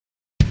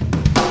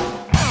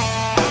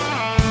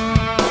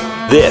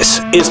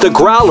This is the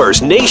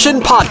Growlers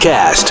Nation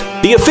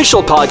Podcast, the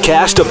official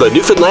podcast of the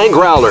Newfoundland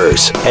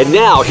Growlers. And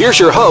now, here's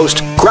your host,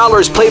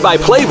 Growlers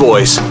play-by-play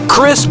voice,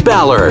 Chris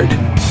Ballard.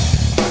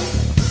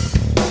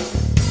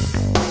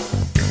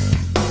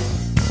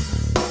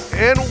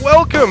 And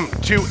welcome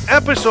to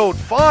episode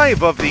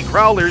 5 of the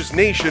Growlers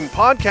Nation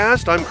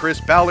Podcast. I'm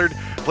Chris Ballard,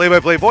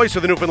 play-by-play voice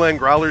of the Newfoundland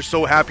Growlers.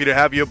 So happy to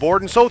have you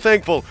aboard and so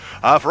thankful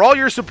for all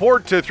your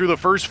support through the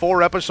first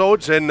 4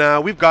 episodes.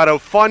 And we've got a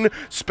fun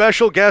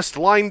special guest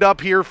lined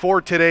up here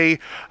for today.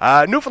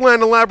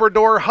 Newfoundland and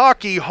Labrador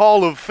Hockey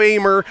Hall of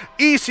Famer,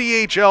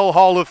 ECHL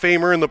Hall of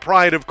Famer, and the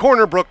pride of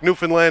Corner Brook,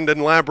 Newfoundland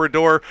and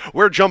Labrador.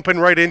 We're jumping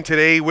right in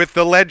today with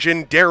the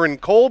legend Darren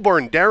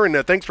Colbourne.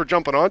 Darren, thanks for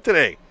jumping on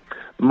today.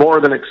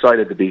 More than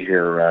excited to be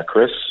here,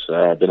 Chris.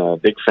 Been a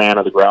big fan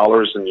of the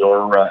Growlers and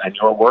your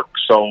work,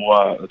 so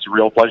it's a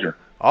real pleasure.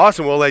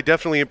 Awesome. Well, I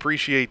definitely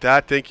appreciate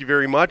that. Thank you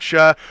very much.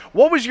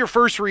 What was your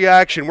first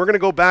reaction? We're going to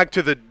go back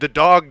to the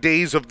dog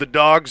days of the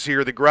dogs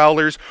here, the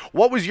Growlers.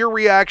 What was your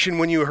reaction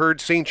when you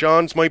heard St.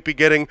 John's might be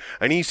getting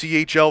an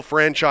ECHL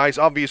franchise,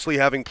 obviously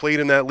having played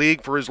in that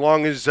league for as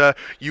long as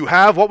you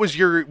have?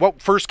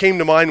 What first came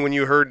to mind when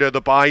you heard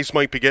the Buys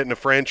might be getting a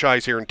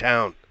franchise here in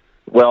town?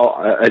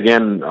 Well,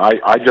 again,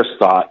 I just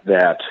thought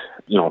that,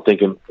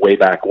 thinking way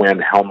back when,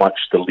 how much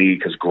the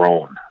league has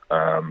grown.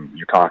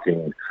 You're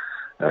talking,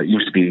 it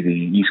used to be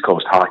the East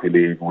Coast Hockey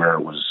League, where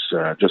it was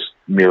just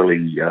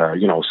merely,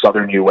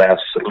 southern U.S.,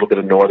 a little bit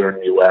of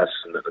northern U.S.,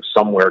 and then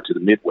somewhere to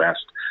the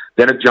Midwest.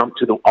 Then it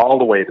jumped all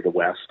the way to the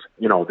West.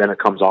 Then it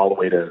comes all the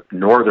way to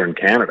northern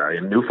Canada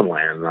in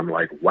Newfoundland, and I'm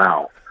like,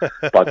 wow.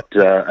 But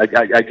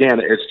again,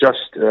 it's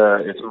just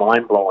it's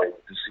mind-blowing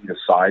to see the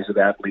size of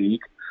that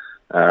league.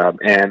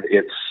 And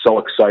it's so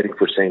exciting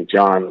for St.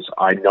 John's.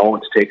 I know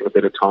it's taken a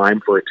bit of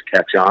time for it to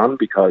catch on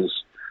because,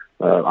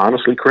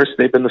 honestly, Chris,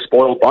 they've been the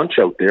spoiled bunch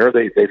out there.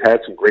 They've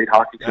had some great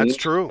hockey teams. That's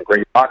true.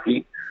 Great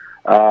hockey.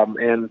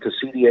 And to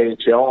see the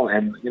AHL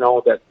and,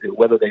 that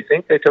whether they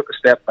think they took a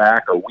step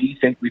back or we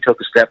think we took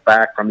a step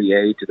back from the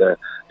A to the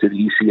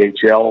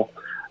ECHL,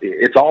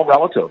 it's all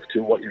relative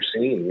to what you're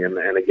seeing.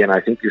 And again, I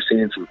think you're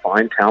seeing some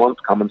fine talent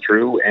coming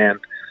through,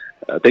 and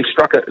they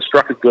struck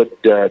a good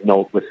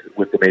note with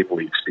the Maple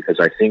Leafs, because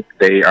I think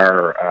they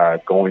are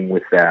going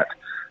with that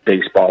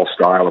baseball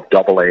style of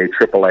AA,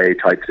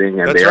 AAA type thing,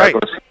 and they are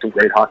going to see some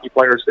great hockey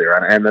players there.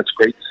 And that's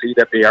great to see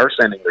that they are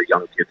sending their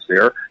young kids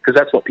there, because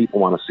that's what people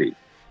want to see.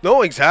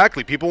 No,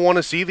 exactly. People want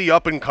to see the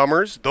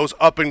up-and-comers. Those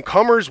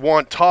up-and-comers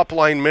want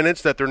top-line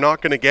minutes that they're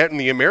not going to get in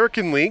the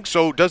American League.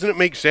 So doesn't it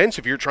make sense,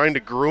 if you're trying to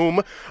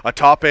groom a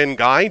top-end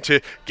guy, to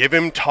give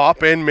him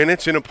top-end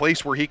minutes in a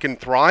place where he can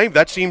thrive?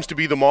 That seems to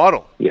be the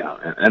model. Yeah,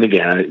 and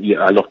again,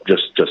 I looked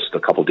just a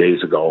couple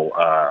days ago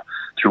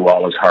through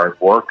all his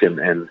hard work and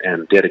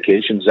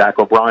dedication. Zach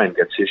O'Brien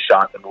gets his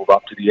shot to move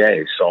up to the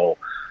A. So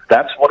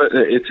that's what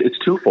it's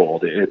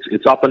twofold.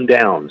 It's up and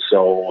down.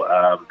 So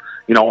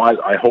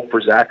I hope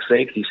for Zach's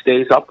sake he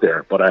stays up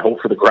there, but I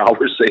hope for the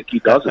Growlers' sake he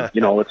doesn't.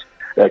 It's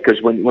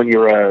because when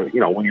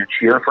you're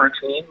cheering for a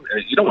team,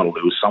 you don't want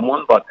to lose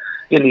someone. But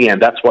in the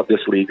end, that's what this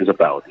league is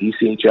about. The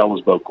ECHL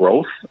is about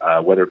growth,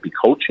 whether it be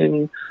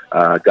coaching,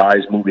 guys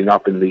moving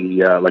up in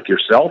the like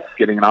yourself,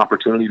 getting an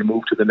opportunity to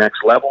move to the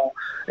next level,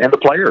 and the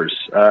players.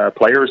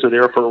 Players are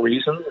there for a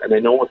reason, and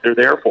they know what they're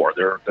there for.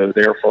 They're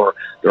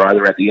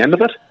either at the end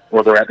of it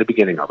or they're at the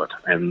beginning of it,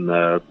 and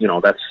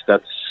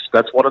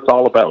that's what it's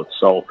all about.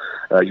 So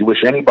you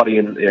wish anybody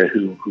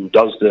who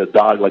does the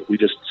dog, like we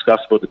just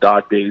discussed about the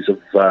dog days of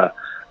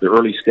the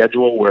early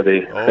schedule, where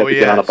they have to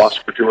get on a bus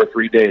for 2 or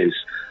 3 days.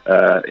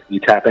 You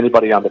tap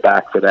anybody on the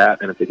back for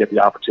that, and if they get the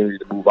opportunity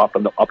to move up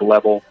a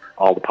level,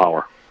 all the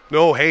power.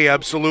 No, hey,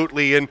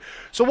 absolutely. And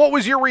so what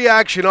was your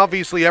reaction?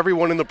 Obviously,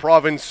 everyone in the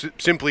province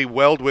simply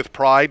welled with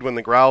pride when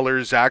the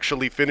Growlers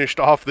actually finished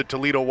off the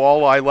Toledo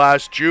Walleye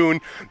last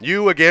June.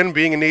 You, again,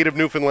 being a native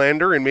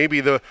Newfoundlander, and maybe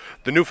the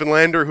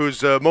Newfoundlander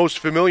who's most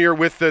familiar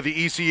with the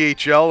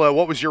ECHL,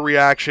 what was your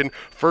reaction?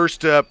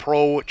 First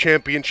pro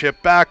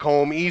championship back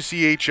home,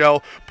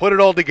 ECHL, put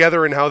it all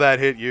together, and how that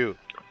hit you?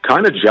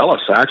 Kind of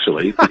jealous,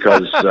 actually,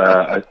 because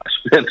I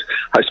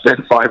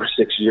spent 5 or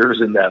 6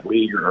 years in that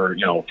league, or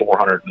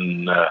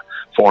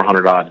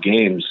 400 odd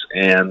games,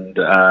 and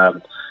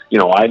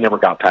I never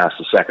got past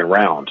the second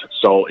round.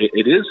 So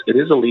it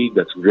is a league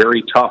that's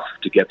very tough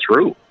to get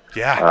through.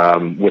 Yeah.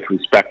 With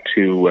respect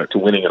to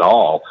winning it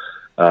all,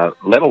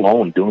 let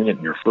alone doing it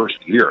in your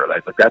first year.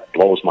 That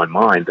blows my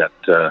mind that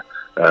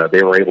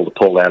they were able to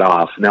pull that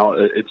off. Now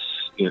it's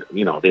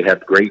they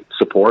had great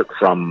support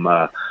from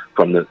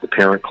the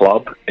parent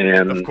club,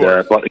 and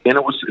but again,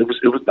 it was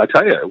I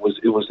tell you,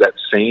 it was that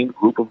same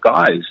group of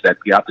guys that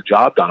got the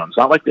job done. It's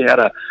not like they had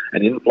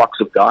an influx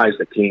of guys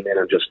that came in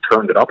and just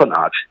turned it up a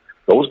notch.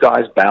 Those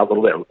guys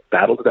battled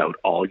it out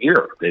all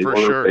year. They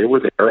were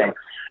there,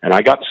 and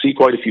I got to see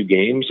quite a few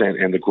games,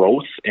 and the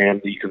growth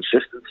and the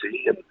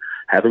consistency, and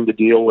having to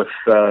deal with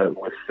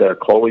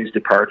Chloe's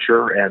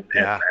departure and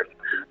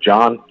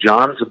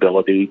John's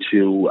ability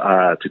to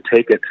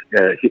take it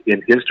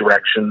in his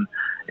direction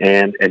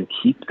and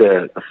keep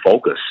the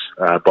focus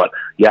But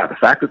yeah, the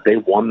fact that they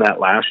won that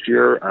last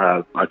year,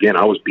 again,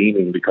 I was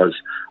beaming because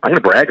I'm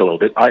going to brag a little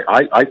bit.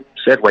 I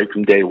said right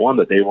from day one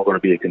that they were going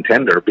to be a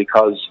contender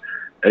because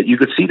you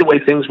could see the way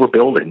things were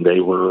building. They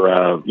were,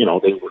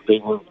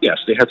 yes,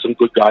 they had some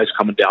good guys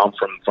coming down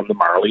from the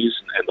Marlies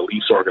and the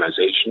Leafs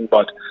organization,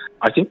 but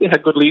I think they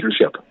had good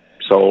leadership.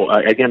 So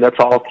again, that's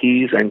all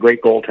keys and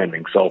great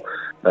goaltending. So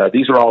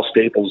these are all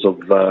staples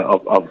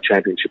of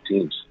championship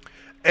teams.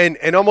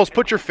 And almost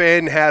put your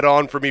fan hat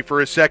on for me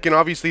for a second.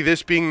 Obviously,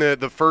 this being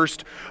the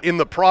first in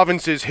the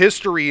province's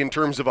history in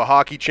terms of a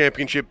hockey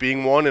championship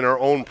being won in our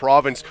own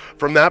province.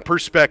 From that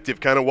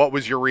perspective, kind of what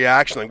was your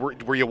reaction?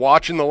 Like, were you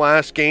watching the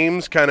last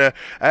games? Kind of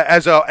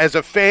as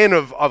a fan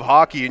of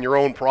hockey in your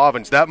own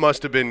province, that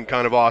must have been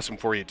kind of awesome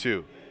for you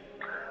too.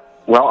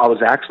 Well, I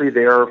was actually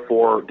there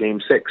for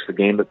Game 6, the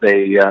game that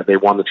they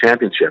won the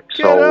championship.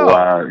 So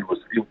I was,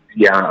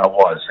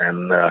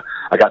 and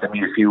I got to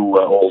meet a few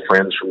old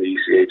friends from the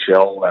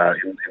ECHL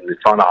in the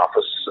front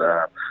office.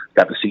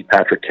 Got to see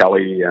Patrick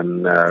Kelly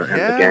and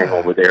the gang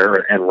over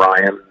there, and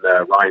Ryan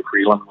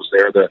Creelan was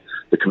there, the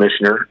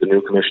commissioner, the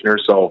new commissioner.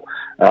 So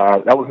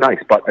that was nice.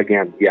 But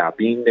again,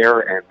 being there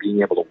and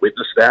being able to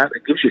witness that,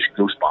 it gives you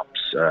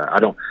goosebumps. I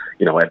don't,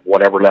 at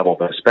whatever level,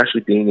 but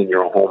especially being in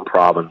your home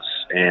province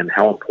and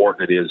how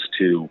important it is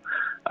to,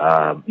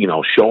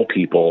 show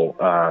people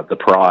the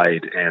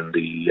pride and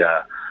the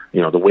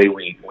way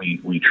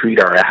we treat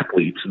our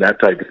athletes and that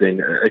type of thing.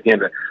 Again,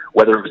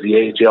 whether it was the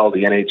AHL,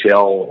 the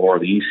NHL, or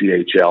the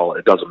ECHL,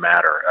 it doesn't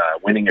matter.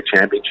 Winning a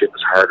championship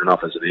is hard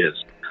enough as it is.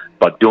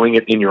 But doing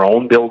it in your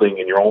own building,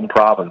 in your own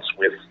province,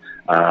 with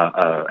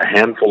a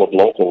handful of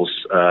locals,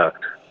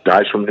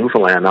 guys from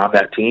Newfoundland on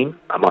that team,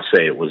 I must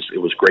say it was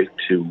great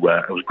to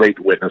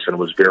witness, and it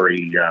was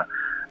very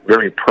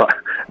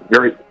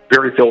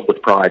filled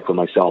with pride for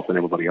myself and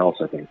everybody else,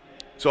 I think.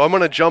 So I'm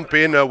going to jump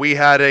in. We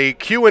had a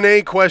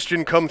Q&A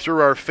question come through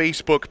our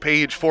Facebook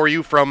page for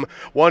you from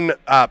one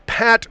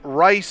Pat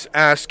Rice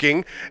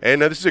asking,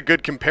 and this is a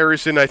good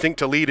comparison, I think,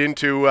 to lead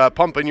into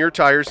pumping your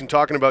tires and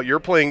talking about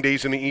your playing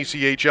days in the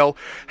ECHL.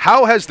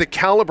 How has the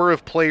caliber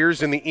of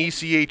players in the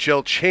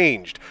ECHL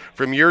changed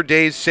from your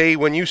days, say,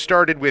 when you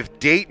started with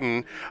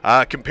Dayton,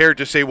 compared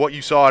to, say, what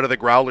you saw out of the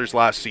Growlers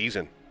last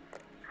season?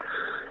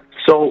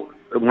 So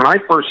when I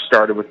first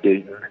started with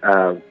Dayton,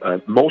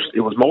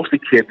 it was mostly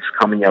kids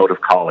coming out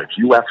of college,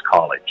 U.S.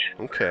 college.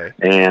 Okay.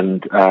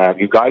 And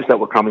you guys that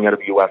were coming out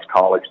of U.S.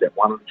 college that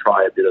wanted to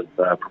try a bit of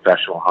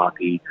professional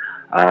hockey,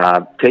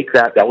 take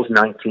that. That was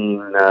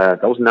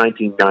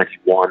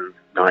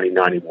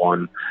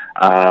 1991.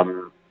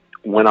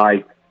 When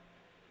I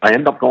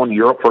ended up going to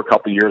Europe for a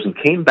couple of years and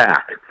came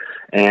back.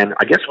 And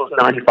I guess it was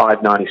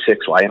 95,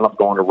 96, so I ended up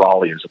going to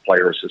Raleigh as a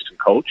player assistant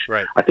coach.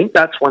 Right. I think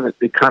that's when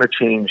it kind of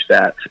changed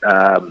that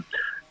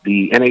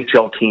the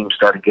NHL team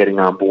started getting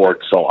on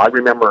board. So I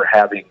remember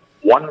having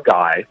one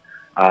guy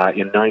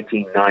in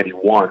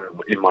 1991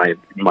 in my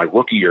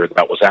rookie year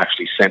that was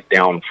actually sent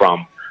down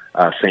from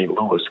St.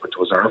 Louis, which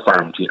was our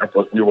farm team.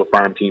 We were a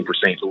farm team for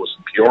St. Louis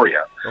and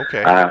Peoria.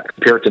 Okay.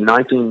 Compared to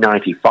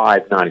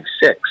 1995,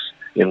 96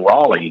 in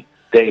Raleigh,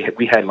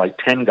 we had like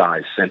 10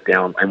 guys sent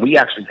down, and we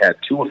actually had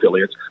two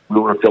affiliates. We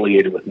were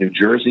affiliated with New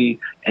Jersey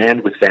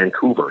and with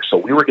Vancouver, so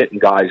we were getting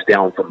guys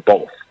down from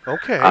both.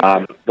 Okay.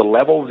 The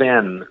level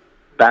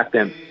back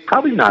then,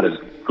 probably not as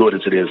good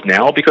as it is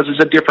now because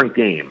it's a different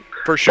game.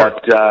 For sure.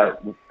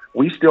 But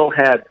we still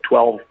had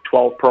 12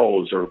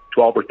 pros or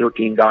 12 or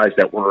 13 guys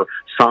that were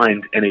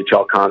signed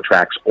NHL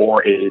contracts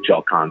or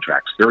AHL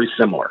contracts, very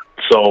similar.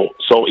 So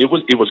it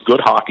was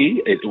good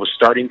hockey. It was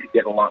starting to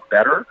get a lot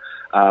better.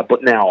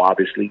 But now,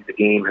 obviously, the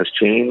game has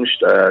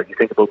changed. You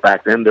think about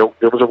back then, there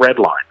was a red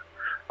line.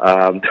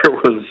 There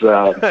was,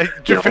 now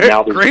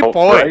there's great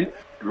point.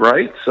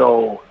 Right?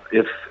 So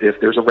if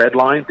there's a red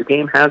line, the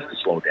game has to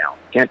slow down.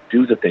 You can't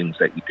do the things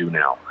that you do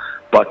now.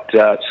 But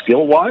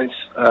skill-wise,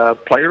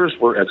 players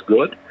were as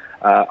good.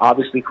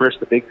 Obviously, Chris,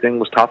 the big thing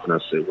was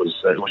toughness. It was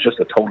just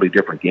a totally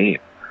different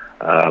game.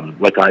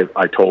 Like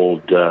I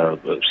told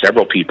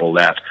several people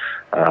that.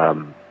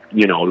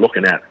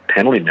 Looking at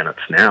penalty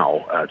minutes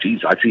now, I see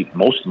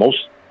most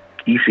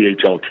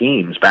ECHL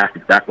teams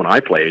back when I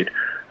played,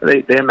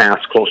 they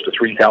amassed close to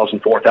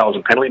 3,000,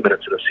 4,000 penalty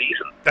minutes in a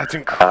season. That's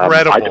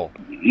incredible.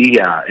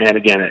 And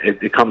again,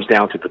 it comes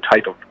down to the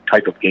type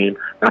of game.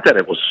 Not that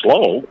it was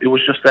slow; it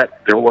was just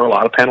that there were a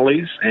lot of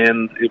penalties,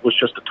 and it was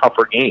just a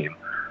tougher game.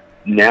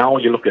 Now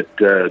you look at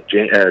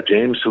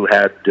James, who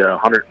had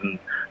 100 and.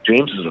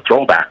 James is a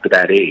throwback to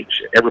that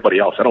age. Everybody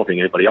else, I don't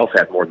think anybody else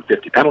had more than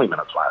 50 penalty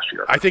minutes last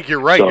year. I think you're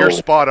right. So, you're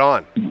spot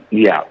on.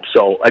 Yeah.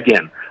 So,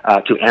 again,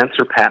 to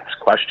answer Pat's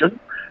question,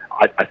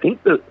 I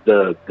think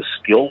the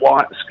skill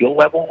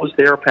level was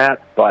there,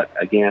 Pat, but,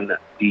 again,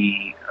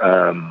 the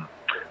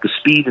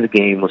speed of the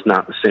game was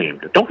not the same.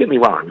 Don't get me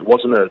wrong. It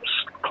wasn't a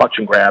clutch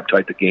and grab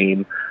type of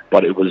game,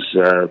 but it was,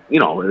 the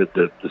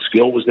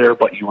skill was there,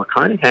 but you were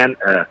kind of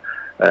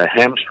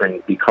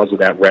hamstring because of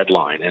that red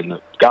line.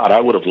 And God,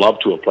 I would have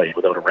loved to have played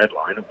without a red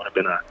line. It would have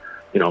been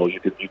you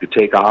could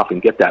take off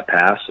and get that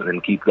pass and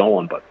then keep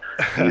going. But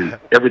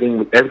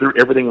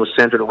everything was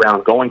centered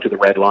around going to the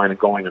red line and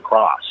going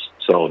across.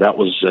 So that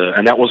was,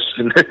 and that was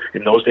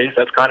in those days.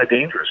 That's kind of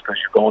dangerous because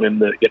you're going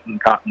getting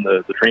caught in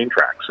the train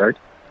tracks, right?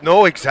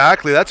 No,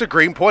 exactly. That's a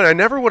great point. I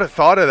never would have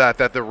thought of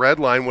that the red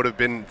line would have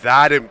been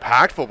that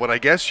impactful, but I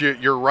guess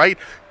you're right.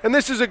 And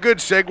this is a good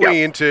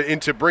segue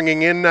into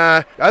bringing in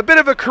a bit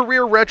of a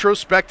career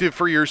retrospective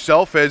for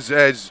yourself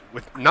as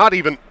with not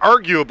even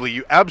arguably,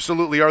 you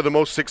absolutely are the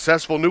most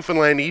successful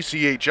Newfoundland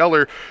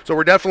ECHLer. So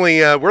we're definitely,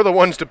 we're the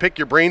ones to pick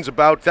your brains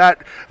about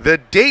that. The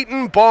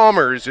Dayton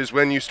Bombers is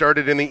when you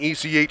started in the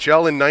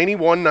ECHL in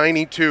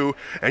 91-92,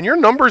 and your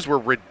numbers were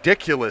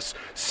ridiculous.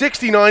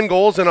 69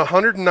 goals and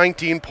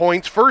 119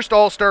 points, first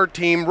all-star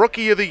team,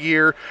 rookie of the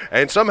year,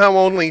 and somehow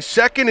only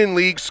second in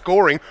league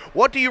scoring.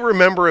 What do you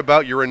remember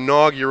about your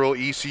inaugural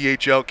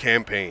ECHL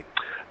campaign?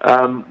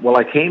 Well,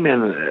 I came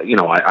in,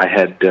 I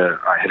had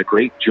a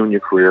great junior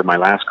career. My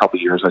last couple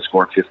of years, I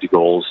scored 50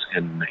 goals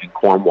in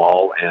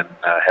Cornwall and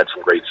had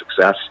some great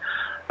success.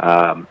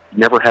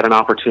 Never had an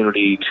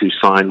opportunity to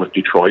sign with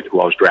Detroit,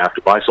 who I was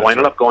drafted by, so I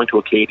ended up going to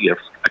Acadia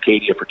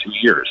for 2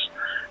 years.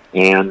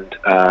 And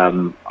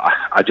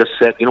I just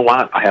said, you know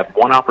what, I have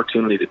one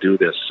opportunity to do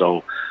this.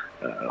 So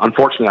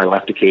unfortunately, I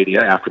left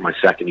Acadia after my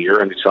second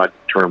year and decided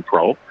to turn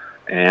pro.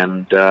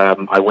 And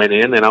I went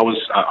in, and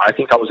I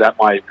think I was at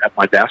my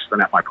best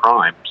and at my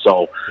prime.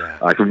 So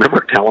I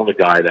remember telling the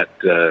guy that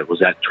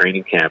was at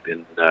training camp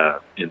in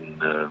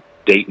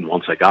Dayton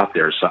once I got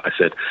there. So I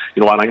said,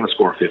 you know what, I'm going to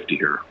score 50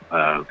 here.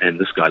 And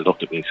this guy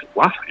looked at me and said,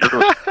 "What? You're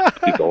going to score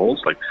 50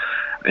 goals?"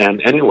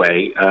 And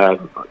anyway,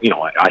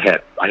 I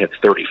had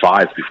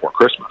 35 before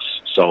Christmas.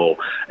 So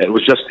it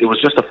was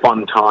just a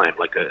fun time.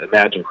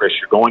 Imagine, Chris,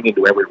 you're going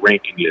into every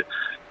rink and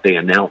they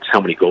announce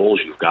how many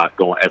goals you've got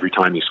going every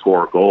time you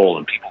score a goal,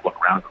 and people look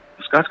around.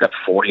 This guy's got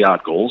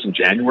 40-odd goals in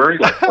January.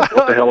 What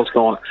the hell is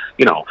going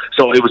on?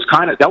 So it was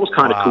that was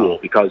kind of cool,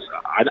 because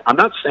I'm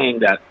not saying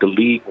that the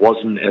league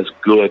wasn't as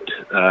good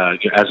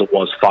as it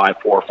was 4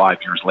 or 5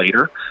 years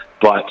later,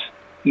 but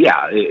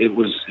yeah, it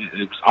was.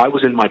 I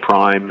was in my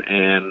prime,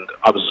 and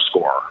I was a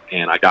scorer,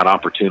 and I got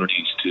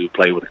opportunities to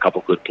play with a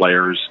couple good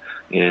players,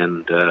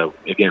 and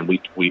again,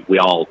 we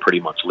all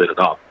pretty much lit it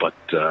up, but.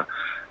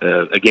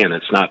 Again,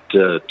 it's not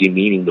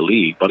demeaning the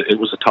league, but it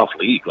was a tough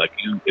league.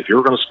 If you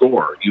were going to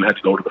score, you had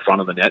to go to the front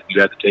of the net. You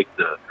had to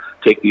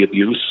take the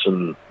abuse,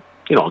 and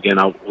again,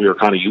 we were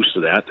kind of used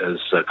to that as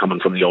coming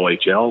from the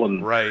OHL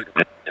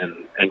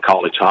and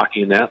college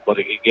hockey and that. But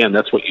again,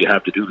 that's what you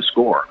have to do to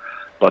score.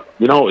 But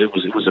it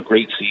was a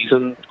great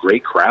season,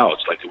 great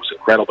crowds. It was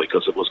incredible,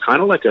 because it was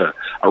kind of like a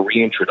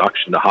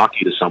reintroduction to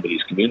hockey to some of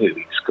these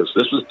communities. Because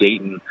this was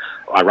Dayton.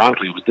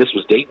 Ironically, this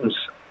was Dayton's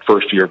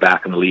first year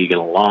back in the league in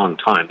a long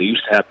time. They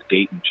used to have the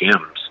Dayton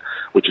Gems,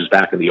 which is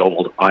back in the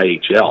old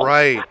IHL.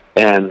 Right.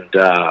 And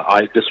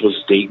this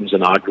was Dayton's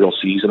inaugural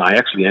season. I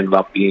actually ended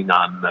up being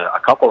on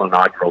a couple of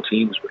inaugural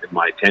teams in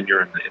my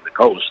tenure in the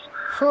coast.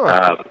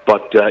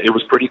 But it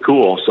was pretty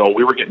cool. So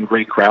we were getting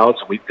great crowds.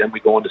 And then we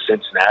go into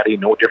Cincinnati,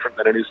 no different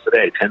than it is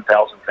today.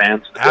 10,000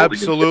 fans.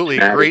 Absolutely.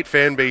 Great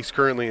fan base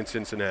currently in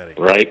Cincinnati.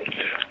 Right.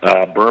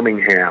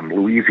 Birmingham,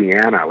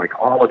 Louisiana,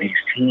 all of these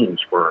teams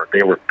were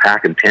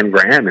packing 10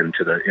 grand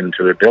into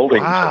their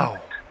buildings. Wow.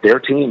 And their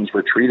teams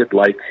were treated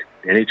like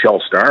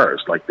NHL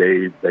stars.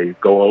 They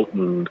go out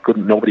and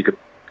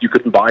you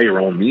couldn't buy your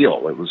own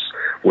meal. It was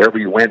wherever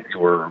you went, it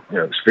was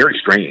very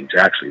strange,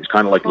 actually. It's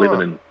kind of like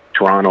living in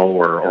Toronto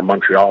or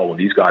Montreal when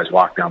these guys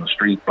walk down the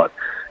street, but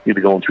you'd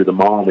be going through the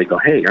mall and they go,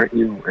 "Hey, aren't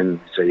you?" And you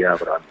say, "Yeah,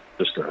 but I'm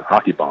just a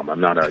hockey bum. I'm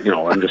not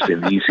I'm just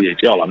in the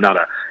ECHL. I'm not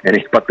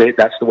but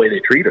that's the way they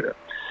treated it."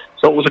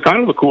 So it was a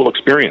kind of a cool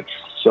experience.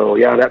 So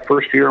yeah, that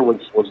first year was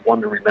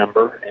one to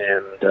remember,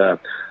 and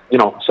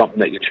something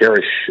that you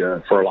cherish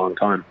for a long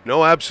time.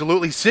 No,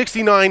 absolutely.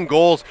 69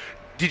 goals.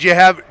 Do you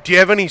have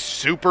any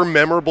super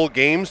memorable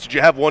games? Did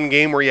you have one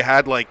game where you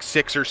had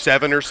 6 or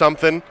 7 or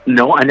something?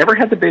 No, I never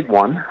had the big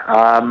one.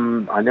 I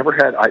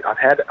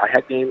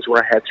had games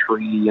where I had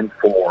 3 and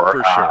 4.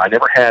 For sure. I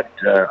never had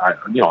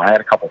I had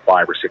a couple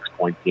 5 or 6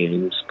 point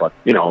games, but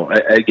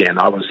again,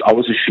 I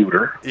was a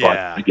shooter.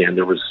 Yeah. But again,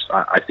 there was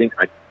I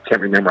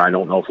can't remember. I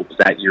don't know if it was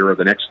that year or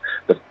the next.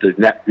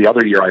 The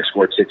other year I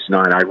scored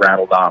 69. I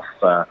rattled off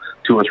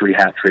 2 or 3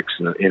 hat tricks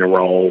in a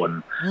row,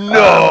 and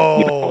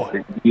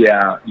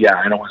yeah,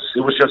 and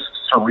it was just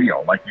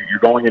surreal. You're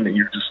going in, and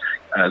you're just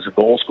as a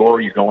goal scorer,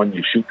 you go in,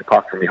 you shoot the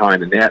puck from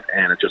behind the net,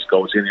 and it just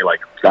goes in. You're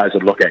like, guys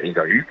would look at you and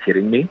go, "Are you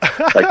kidding me?"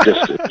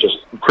 just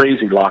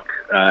crazy luck.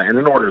 And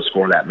in order to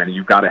score that many,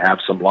 you've got to have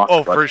some luck.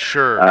 Oh, for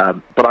sure.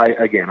 But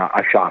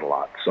I shot a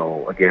lot.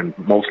 So again,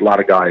 a lot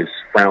of guys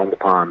frowned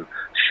upon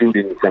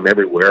shooting from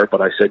everywhere,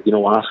 but I said, you know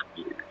what,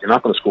 you're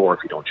not going to score if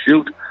you don't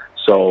shoot.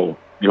 So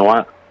you know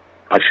what,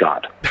 I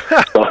shot.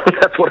 So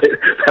that's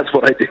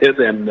what I did,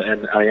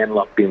 and I ended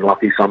up being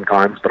lucky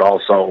sometimes, but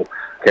also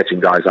catching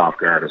guys off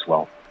guard as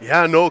well.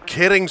 Yeah, no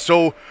kidding.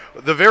 So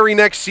the very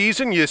next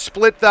season, you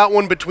split that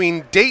one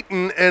between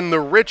Dayton and the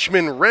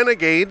Richmond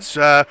Renegades.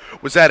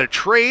 Was that a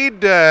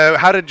trade?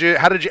 How did you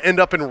end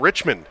up in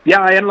Richmond?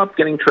 Yeah, I ended up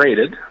getting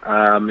traded.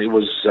 I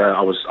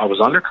was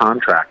under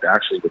contract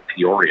actually with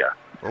Peoria.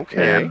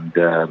 Okay. And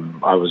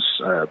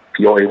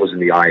Peoria was in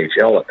the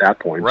ECHL at that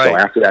point. Right. So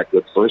after that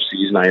good first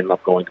season, I ended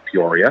up going to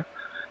Peoria.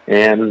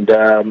 And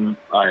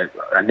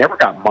I never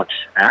got much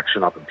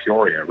action up in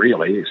Peoria,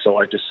 really. So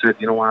I just said,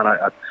 you know what,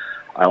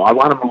 I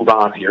want to move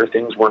on here.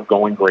 Things weren't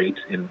going great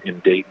in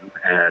Dayton.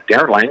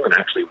 Darren Langland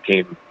actually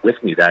came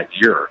with me that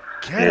year,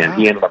 and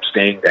he ended up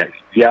staying.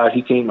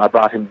 He came. I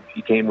brought him.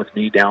 He came with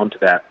me down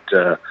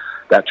to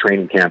that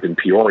training camp in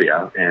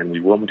Peoria, and we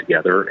roomed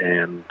together.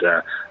 And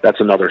that's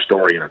another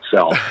story in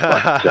itself.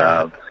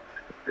 But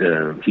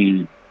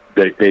he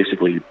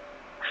basically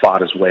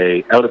fought his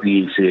way out of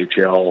the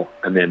ECHL,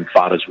 and then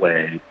fought his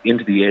way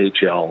into the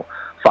AHL.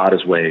 Fought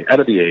his way out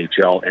of the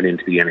AHL and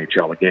into the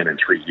NHL again in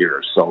 3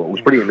 years. So it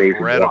was pretty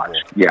amazing to watch.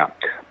 Yeah.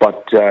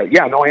 But, I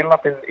ended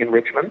up in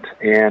Richmond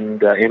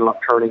and ended up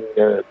turning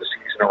the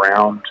season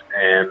around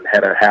and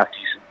had a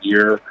half-decent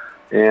year.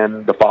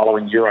 And the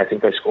following year, I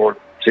think I scored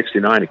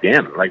 69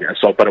 again.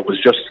 But it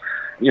was just,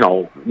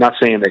 not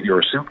saying that you're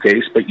a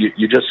suitcase, but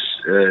you just,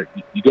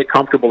 you get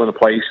comfortable in a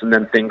place and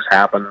then things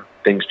happen,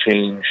 things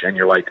change, and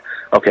you're like,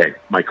 okay,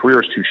 my career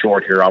is too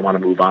short here. I want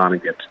to move on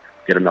and get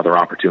another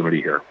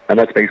opportunity here. And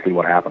that's basically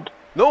what happened.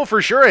 No,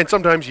 for sure, and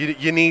sometimes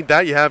you need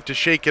that. You have to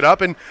shake it up.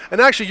 And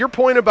actually, your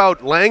point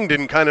about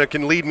Langdon kind of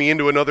can lead me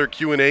into another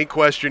Q&A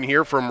question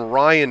here from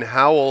Ryan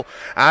Howell,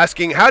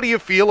 asking, how do you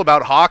feel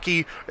about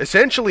hockey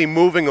essentially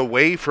moving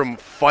away from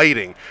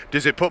fighting?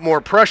 Does it put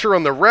more pressure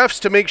on the refs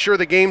to make sure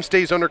the game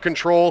stays under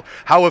control?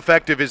 How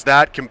effective is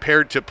that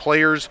compared to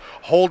players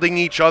holding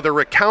each other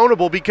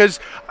accountable?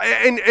 Because,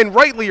 and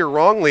rightly or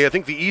wrongly, I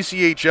think the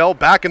ECHL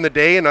back in the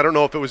day, and I don't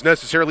know if it was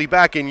necessarily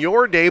back in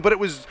your day, but it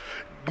was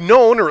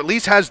known, or at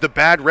least has the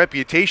bad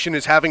reputation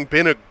as having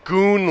been a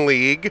goon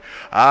league.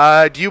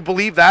 Do you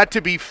believe that to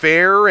be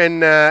fair?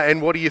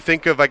 And what do you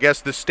think of, I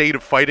guess, the state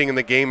of fighting in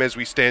the game as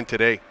we stand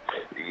today?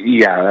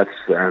 Yeah,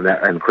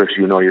 and Chris,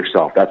 you know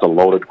yourself, that's a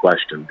loaded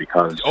question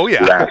because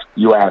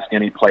you ask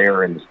any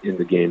player in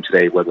the game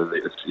today, whether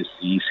it's the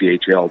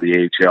ECHL,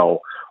 the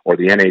AHL, or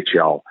the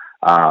NHL.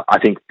 I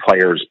think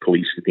players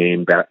police the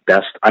game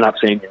best. I'm not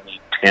saying you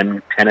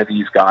need 10 of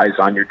these guys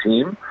on your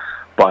team,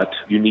 but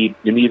you need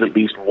at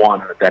least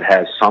one that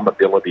has some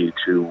ability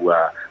to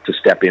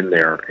step in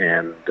there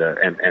and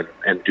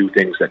do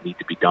things that need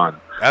to be done.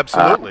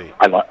 Absolutely.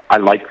 I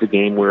like the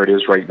game where it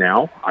is right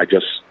now.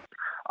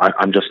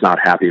 I'm just not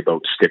happy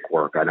about stick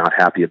work. I'm not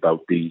happy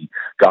about the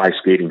guy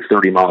skating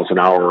 30 miles an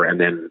hour and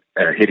then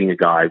hitting a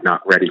guy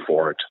not ready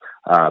for it.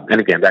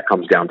 And again, that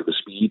comes down to the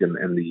speed and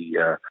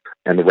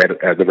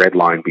the red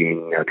line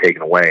being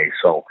taken away.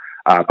 So.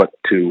 But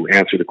to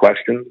answer the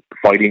question,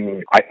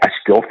 fighting, I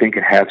still think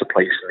it has a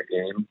place in the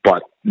game,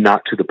 but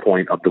not to the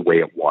point of the way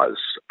it was.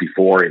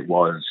 Before it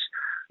was,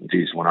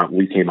 when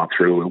we came up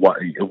through,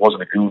 it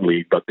wasn't a goon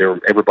league, but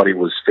everybody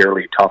was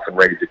fairly tough and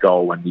ready to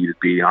go when needed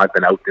be. I've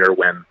been out there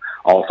when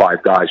all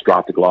five guys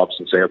drop the gloves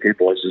and say, okay,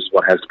 boys, this is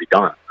what has to be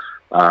done.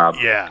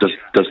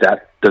 Does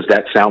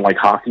that sound like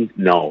hockey?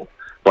 No.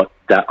 But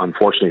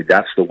unfortunately,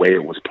 that's the way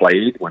it was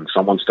played. When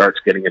someone starts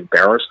getting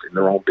embarrassed in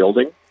their own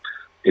building,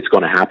 it's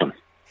going to happen.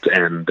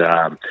 And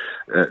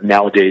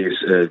nowadays,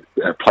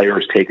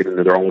 players take it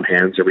into their own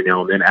hands every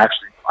now and then.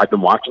 Actually, I've been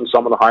watching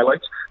some of the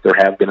highlights. There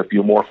have been a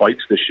few more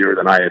fights this year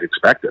than I had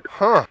expected.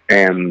 Huh.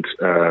 And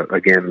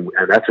again,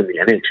 and that's in the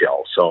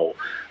NHL. So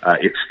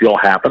it still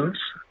happens.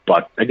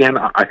 But again,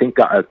 I think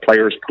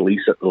players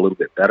police it a little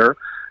bit better.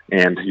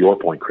 And to your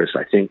point, Chris,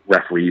 I think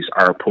referees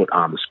are put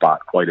on the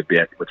spot quite a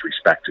bit with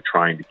respect to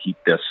trying to keep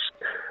this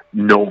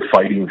no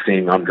fighting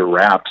thing under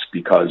wraps,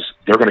 because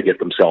they're going to get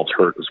themselves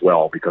hurt as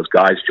well, because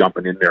guys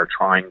jumping in there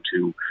trying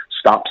to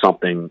stop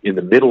something in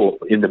the middle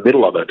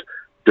of it,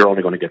 they're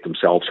only going to get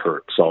themselves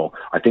hurt. So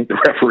I think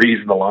the referees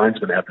and the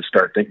linesmen have to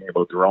start thinking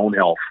about their own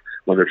health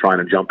when they're trying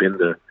to jump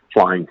into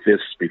flying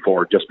fists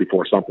just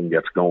before something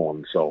gets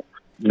going. So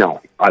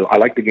no, I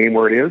like the game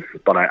where it is,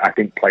 but I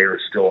think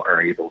players still are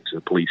able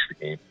to police the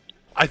game.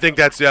 I think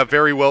that's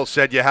very well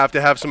said. You have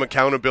to have some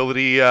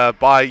accountability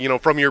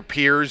from your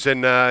peers,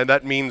 and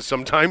that means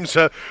sometimes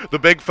the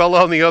big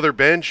fella on the other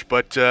bench,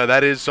 but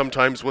that is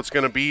sometimes what's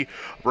going to be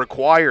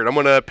required. I'm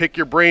going to pick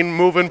your brain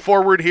moving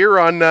forward here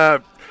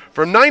on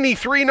from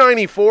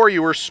 93-94,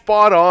 you were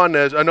spot on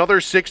as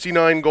another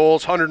 69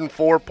 goals,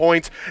 104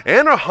 points,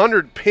 and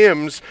 100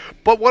 PIMs.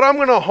 But what I'm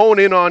going to hone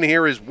in on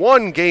here is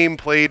one game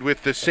played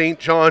with the St.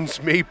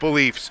 John's Maple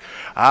Leafs.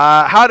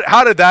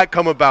 How did that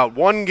come about?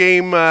 One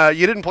game,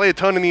 you didn't play a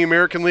ton in the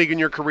American League in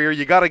your career.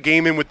 You got a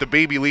game in with the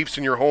Baby Leafs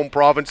in your home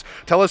province.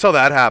 Tell us how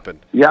that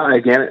happened. Yeah,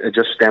 again, it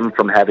just stemmed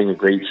from having a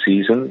great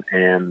season,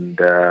 and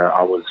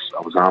I was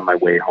on my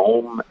way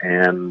home,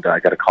 and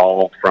I got a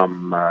call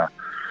from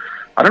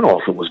I don't know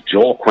if it was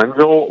Joel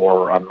Quenville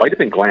or it might have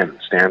been Glenn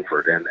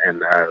Stanford,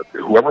 and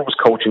whoever was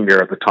coaching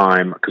there at the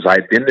time, because I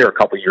had been there a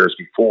couple of years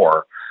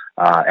before.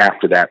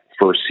 after that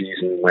first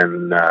season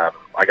when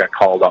I got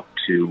called up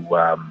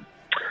to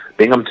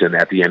Binghamton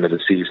at the end of the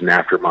season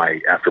after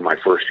my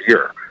first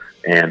year,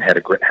 and had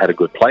a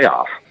good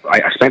playoff.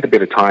 I spent a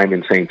bit of time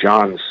in St.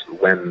 John's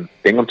when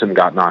Binghamton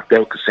got knocked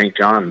out, because St.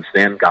 John's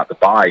then got the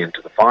bye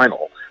into the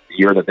final the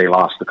year that they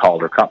lost the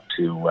Calder Cup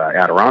to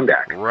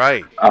Adirondack.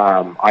 Right.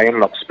 I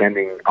ended up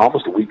spending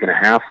almost a week and a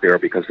half there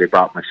because they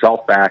brought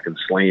myself back and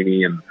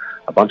Slaney and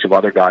a bunch of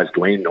other guys,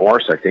 Dwayne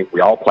Norris, I think.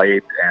 We all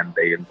played, and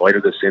they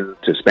invited us in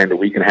to spend a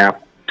week and a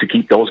half to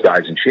keep those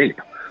guys in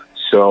shape.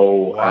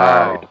 So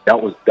wow.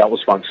 that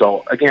was fun.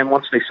 So again,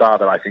 once they saw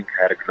that I think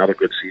I had another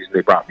good season,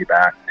 they brought me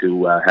back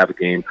to have a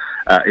game.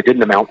 It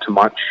didn't amount to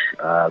much.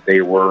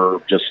 They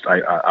were just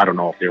I don't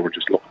know if they were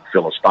just looking to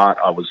fill a spot.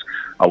 I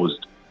was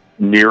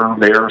near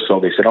there, so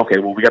they said, okay,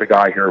 well, we got a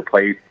guy here who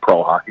played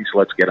pro hockey, so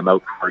let's get him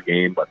out for a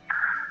game. But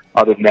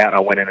other than that, I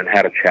went in and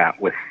had a chat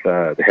with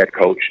the head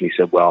coach, and he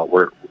said, well,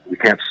 we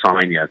can't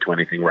sign you to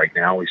anything right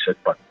now. He said,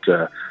 but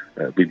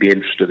we'd be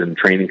interested in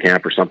training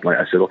camp or something.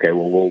 I said, okay,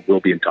 well,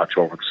 we'll be in touch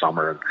over the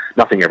summer, and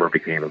nothing ever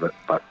became of it.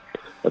 But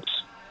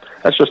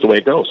that's just the way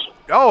it goes.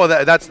 Oh,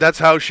 that's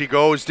how she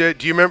goes. Do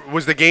you remember?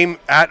 Was the game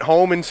at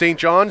home in St.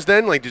 John's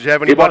then? Like, did you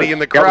have anybody in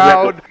the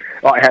crowd?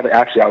 Well, I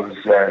was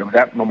it was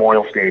at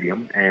Memorial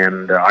Stadium,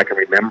 and I can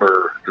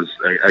remember because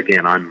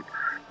again,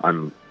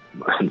 I'm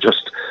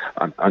just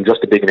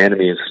a big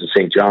enemy of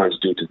St. John's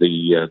due to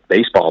the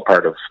baseball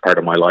part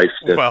of my life.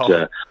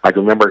 That I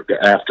can remember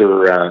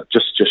after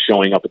just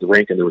showing up at the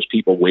rink, and there was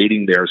people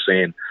waiting there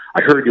saying,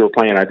 "I heard you were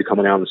playing. I had to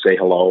come down and say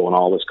hello," and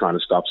all this kind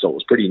of stuff. So it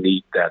was pretty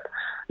neat that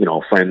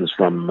friends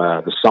from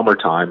the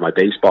summertime, my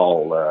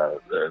baseball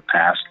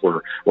past,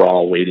 were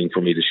all waiting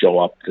for me to show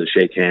up to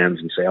shake hands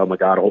and say, "Oh my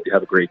God, I hope you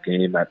have a great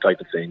game," that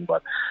type of thing.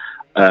 But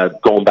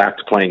going back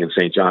to playing in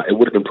St. John, it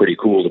would have been pretty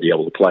cool to be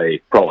able to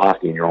play pro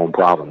hockey in your own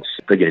province.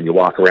 Again, you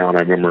walk around.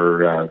 I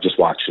remember just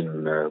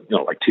watching,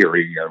 like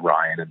Thierry,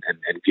 Ryan,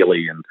 and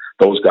Gilly, and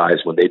those guys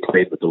when they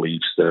played with the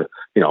Leafs. They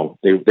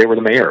were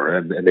the mayor,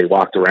 and they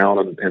walked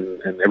around,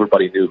 and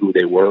everybody knew who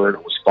they were, and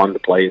it was fun to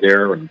play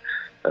there. And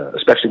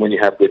especially when you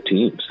have good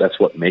teams, that's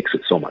what makes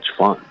it so much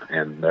fun.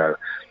 And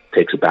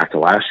takes it back to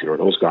last year.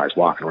 Those guys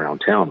walking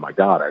around town. My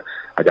God,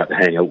 I got to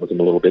hang out with them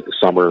a little bit this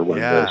summer when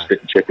the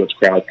Spit and Chicklets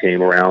crowd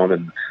came around,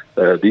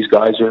 and these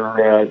guys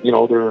are,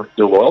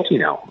 they're royalty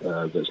now.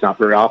 It's not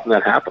very often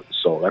that happens.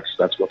 So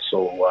that's what's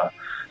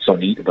so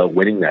neat about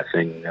winning that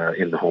thing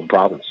in the home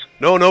province.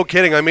 No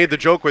kidding. I made the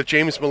joke with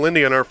James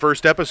Melindy in our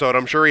first episode.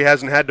 I'm sure he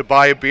hasn't had to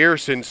buy a beer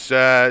since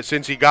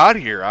he got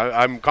here.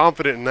 I'm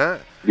confident in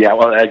that. Yeah,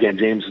 well, again,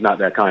 James is not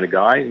that kind of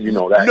guy. You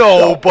know that.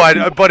 No,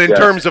 but in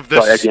terms of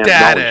the status.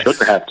 No, he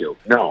shouldn't have to.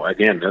 No,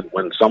 again,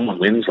 when someone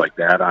wins like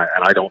that,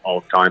 and I don't know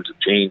if times have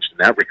changed in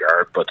that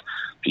regard, but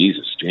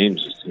Jesus,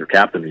 James is your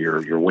captain of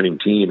your winning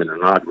team in an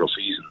inaugural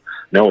season.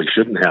 No, he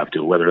shouldn't have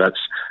to, whether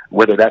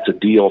that's a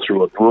deal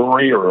through a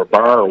brewery or a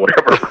bar or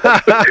whatever.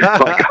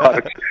 My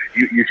God,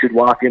 you should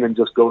walk in and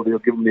just go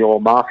give him the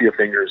old mafia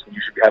fingers, and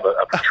you should have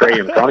a tray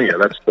in front of you.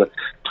 That's the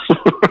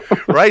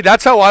right.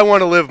 That's how I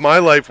want to live my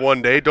life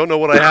one day. Don't know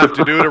what I have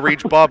to do to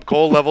reach Bob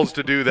Cole levels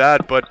to do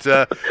that, but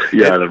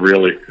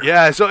really.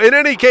 Yeah. So in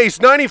any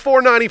case,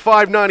 94,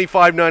 95,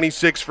 95,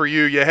 96 for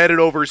you. You headed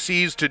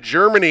overseas to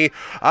Germany.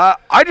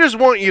 I just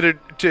want you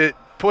to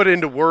put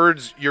into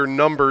words your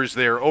numbers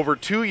there. Over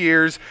 2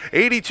 years,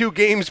 82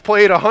 games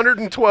played,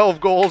 112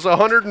 goals,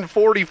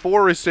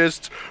 144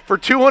 assists for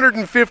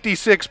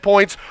 256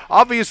 points.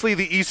 Obviously,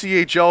 the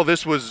ECHL,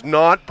 this was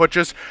not, but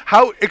just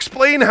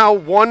explain how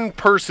one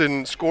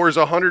person scores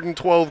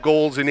 112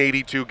 goals in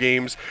 82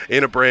 games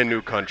in a brand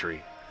new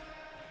country.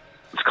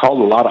 It's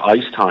called a lot of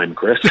ice time,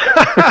 Chris.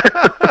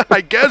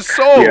 I guess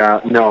so.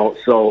 Yeah, no.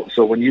 So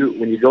when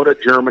you go to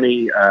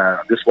Germany,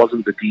 this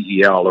wasn't the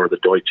DEL or the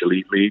Deutsche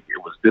Elite League.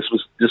 This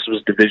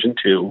was Division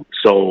II.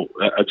 So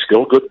it's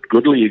still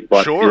good league,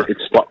 but sure.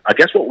 It's I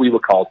guess what we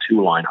would call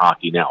two-line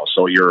hockey now.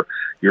 So your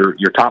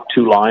top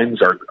two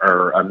lines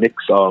are a mix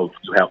of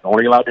you have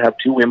only allowed to have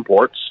two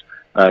imports.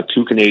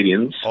 Two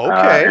Canadians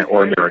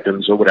or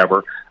Americans or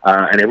whatever,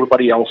 and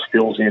everybody else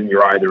fills in.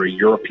 You're either a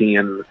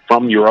European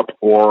from Europe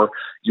or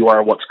you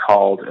are what's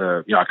called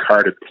a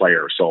carded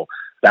player. So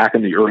back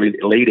in the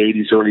late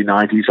 80s, early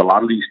 90s, a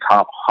lot of these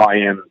top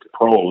high-end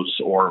pros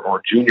or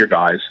junior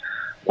guys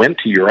went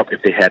to Europe.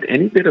 If they had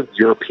any bit of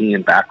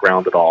European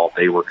background at all,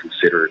 they were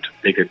considered.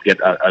 They could get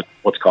a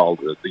what's called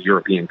the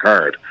European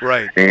card.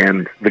 Right.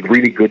 And the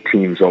really good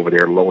teams over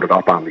there loaded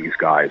up on these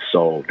guys,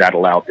 so that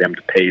allowed them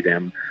to pay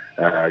them.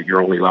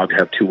 You're only allowed to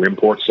have two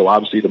imports, so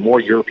obviously the more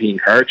European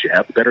cards you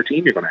have, the better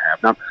team you're going to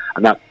have.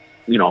 I'm not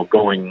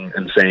going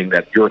and saying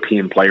that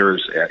European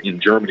players in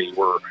Germany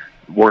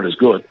weren't as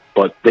good,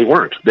 but they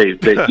weren't. They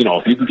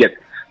if you can get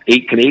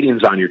 8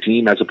 Canadians on your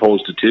team as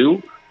opposed to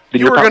 2,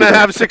 then you were going to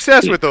have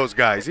success with those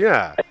guys.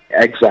 Yeah,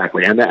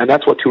 exactly, and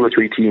that's what 2 or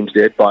 3 teams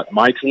did. But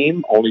my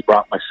team only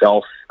brought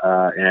myself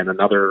and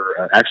another.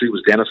 Actually, it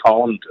was Dennis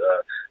Holland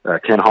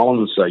Ken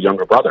Holland's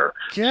younger brother.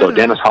 Yeah. So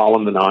Dennis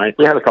Holland and I,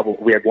 we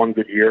had one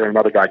good year.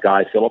 Another guy,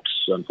 Guy Phillips,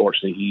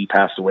 unfortunately, he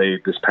passed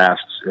away this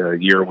past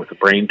year with a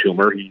brain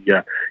tumor. He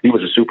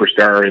was a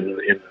superstar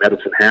in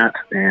Medicine Hat,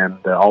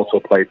 and also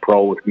played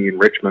pro with me in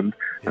Richmond,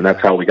 and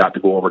that's how we got to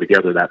go over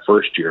together that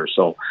first year.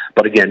 So,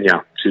 but again,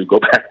 to go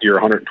back to your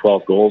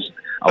 112 goals,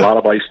 a lot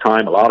of ice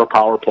time, a lot of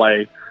power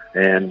play,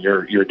 and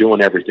you're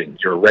doing everything.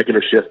 You're a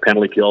regular shift,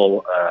 penalty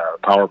kill,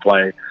 power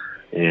play.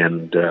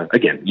 And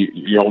again,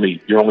 you're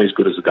only as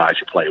good as the guys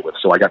you play with.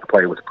 So I got to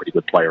play with a pretty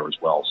good player as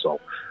well. So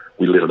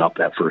we lit it up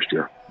that first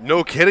year.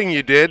 No kidding,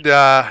 you did.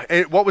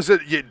 What was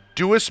it?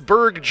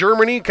 Duisburg,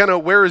 Germany. Kind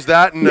of where is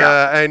that?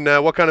 And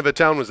what kind of a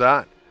town was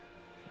that?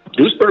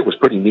 Duisburg was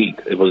pretty neat.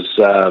 It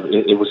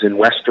was in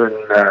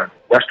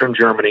western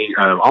Germany,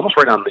 almost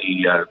right on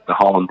the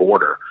Holland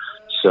border.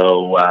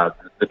 So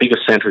the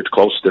biggest centers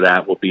close to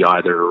that would be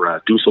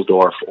either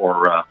Dusseldorf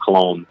or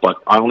Cologne. But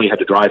I only had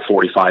to drive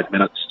 45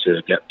 minutes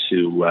to get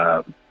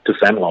to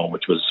Venlo,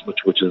 which is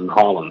in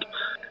Holland.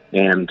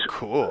 And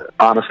cool.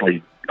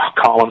 Honestly,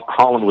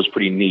 Holland was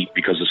pretty neat,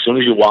 because as soon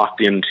as you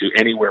walked into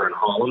anywhere in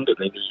Holland and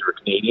they knew you were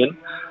Canadian,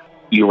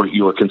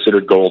 you were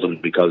considered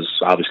golden, because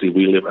obviously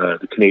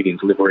the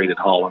Canadians liberated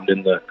Holland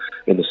in the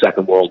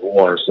Second World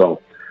War.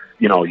 So,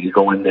 you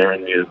go in there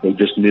and they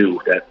just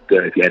knew that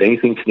if you had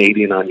anything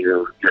Canadian on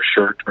your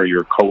shirt or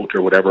your coat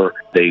or whatever,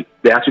 they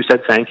actually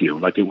said thank you.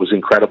 Like, it was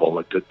incredible.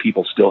 Like, the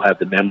people still had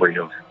the memory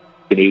of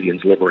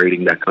Canadians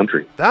liberating that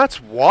country.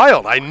 That's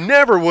wild. I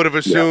never would have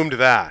assumed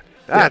that.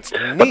 That's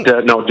neat.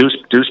 But no,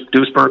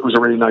 Duisburg was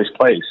a really nice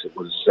place. It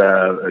was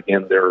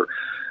again,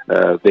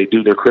 they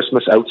do their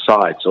Christmas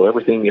outside. So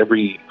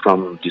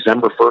from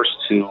December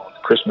 1st to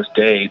Christmas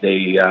Day,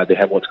 they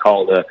have what's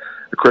called a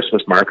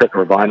Christmas market,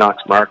 or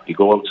Weihnachtsmarkt. You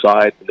go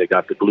outside, and they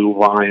got the blue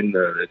wine.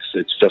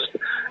 It's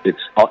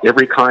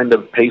every kind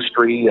of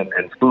pastry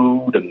and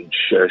food and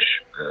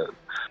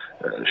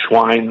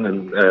Schwein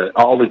and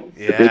all the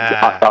big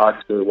hot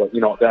dogs.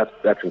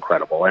 That's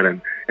incredible.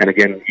 And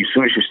again, as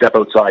soon as you step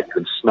outside, you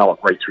can smell it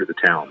right through the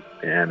town.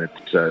 And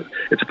it's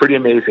a pretty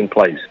amazing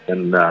place.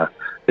 And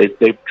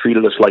they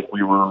treated us like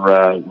we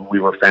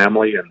were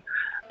family. And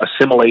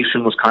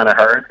assimilation was kind of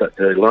hard, but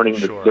learning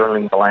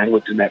the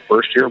language in that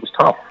first year was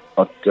tough.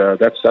 But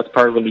that's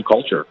part of the new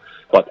culture.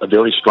 But a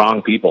very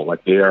strong people.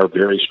 Like, they are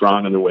very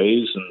strong in their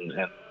ways,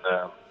 and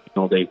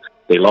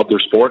they love their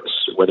sports,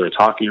 whether it's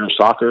hockey or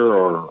soccer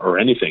or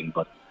anything.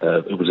 But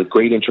it was a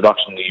great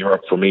introduction to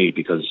Europe for me,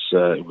 because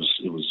it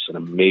was an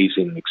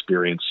amazing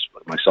experience.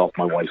 Myself,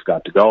 my wife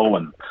got to go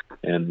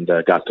and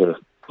got to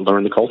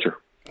learn the culture.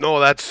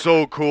 No, that's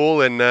so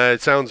cool, and it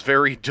sounds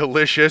very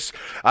delicious.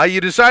 You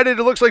decided,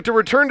 it looks like, to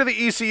return to the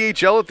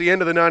ECHL at the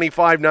end of the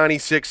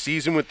 95-96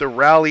 season with the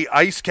Rally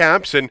Ice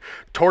Caps, and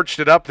torched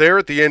it up there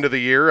at the end of the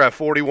year,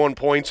 41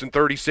 points in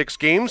 36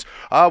 games.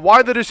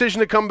 Why the decision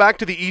to come back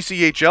to the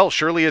ECHL?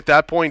 Surely at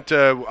that point,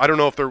 I don't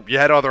know if you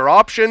had other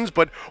options,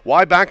 but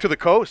why back to the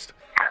coast?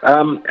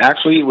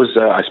 Actually, it was.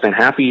 I spent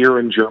half a year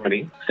in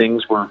Germany.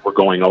 Things were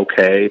going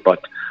okay,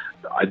 but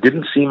I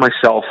didn't see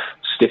myself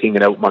sticking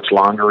it out much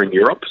longer in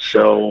Europe.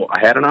 So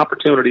I had an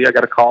opportunity. I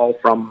got a call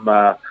from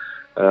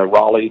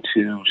Raleigh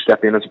to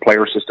step in as a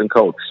player assistant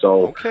coach.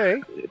 So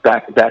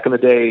back in the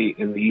day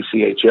in the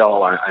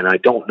ECHL, and I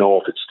don't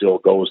know if it still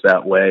goes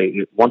that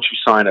way, once you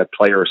sign a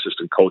player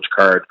assistant coach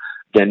card,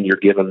 then you're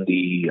given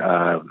the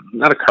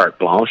not a carte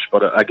blanche,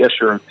 but I guess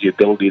the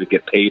ability to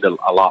get paid a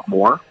lot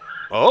more.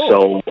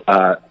 So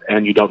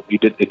and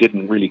it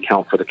didn't really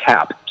count for the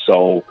cap.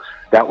 So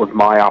that was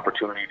my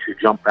opportunity to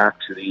jump back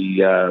to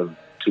the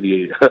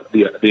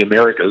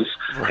Americas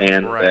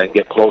and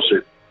get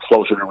closer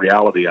to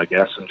reality, I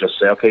guess, and just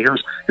say, okay,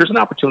 here's an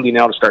opportunity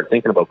now to start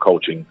thinking about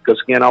coaching.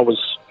 Because again, I was,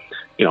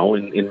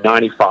 in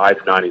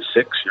 95,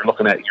 96, you're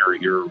looking at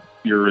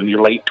you're in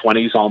your late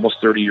 20s,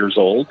 almost 30 years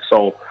old.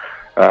 So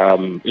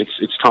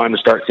it's time to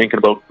start thinking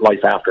about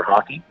life after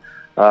hockey.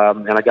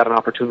 And I got an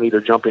opportunity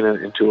to jump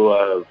into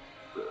a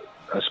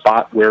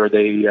spot where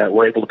they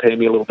were able to pay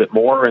me a little bit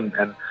more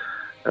and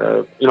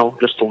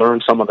just to learn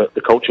some of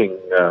the coaching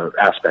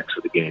aspects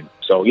of the game.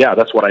 So, yeah,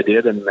 that's what I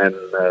did, and then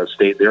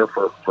stayed there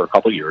for a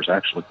couple of years,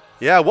 actually.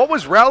 Yeah, what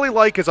was Raleigh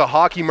like as a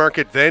hockey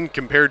market then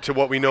compared to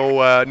what we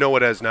know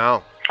it as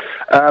now?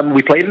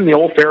 We played in the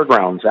old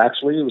fairgrounds,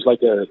 actually. It was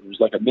like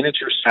a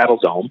miniature Saddle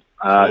Dome.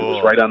 It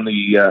was right on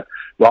the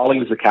Raleigh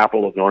is the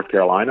capital of North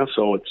Carolina,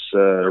 so it's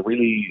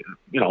really,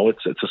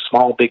 it's a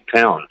small, big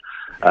town.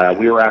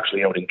 We were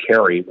actually out in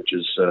Cary, which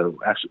is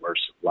actually where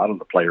a lot of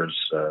the players,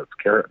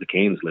 the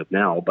Canes, live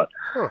now. But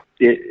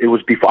it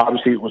was before.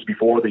 Obviously, it was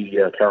before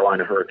the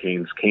Carolina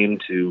Hurricanes came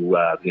to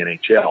the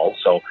NHL.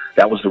 So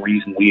that was the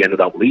reason we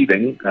ended up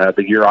leaving.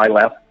 The year I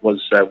left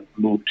was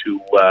moved to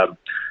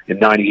in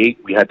 '98.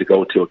 We had to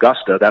go to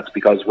Augusta. That's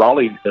because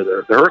Raleigh,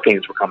 the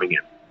Hurricanes were coming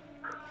in.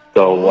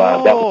 So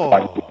that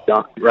was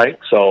done, right.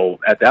 So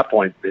at that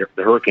point, the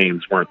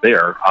Hurricanes weren't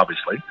there,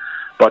 obviously.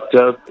 But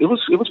it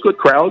was good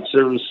crowds.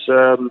 There was,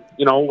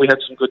 we had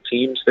some good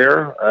teams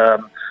there.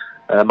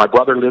 My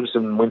brother lives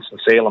in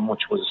Winston-Salem,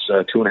 which was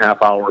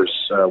 2.5 hours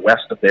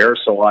west of there,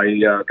 so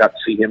I got to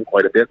see him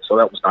quite a bit, so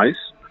that was nice.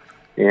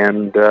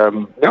 And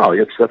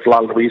that's a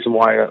lot of the reason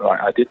why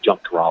I did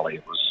jump to Raleigh.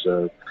 It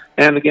was,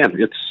 and again,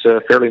 it's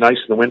fairly nice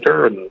in the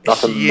winter and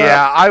nothing.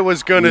 Yeah, I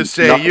was going to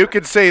say, you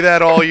could say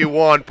that all you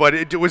want,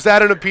 but was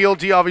that an appeal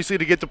to you, obviously,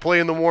 to get to play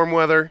in the warm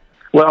weather?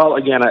 Well,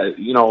 again,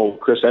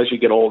 Chris, as you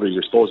get older,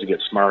 you're supposed to get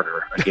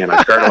smarter. Again,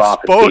 I started off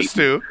I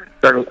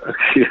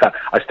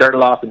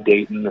started off in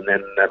Dayton, and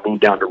then I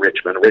moved down to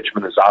Richmond.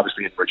 Richmond is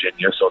obviously in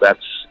Virginia, so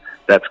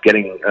that's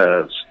getting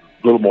a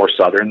little more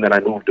southern. Then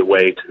I moved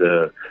away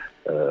to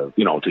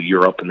to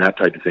Europe and that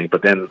type of thing.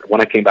 But then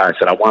when I came back, I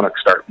said I want to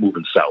start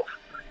moving south.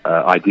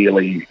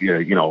 Ideally,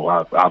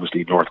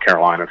 obviously North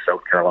Carolina,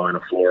 South Carolina,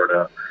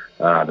 Florida,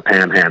 the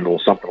Panhandle,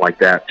 something like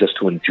that, just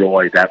to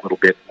enjoy that little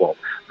bit. Well,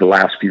 the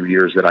last few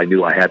years that I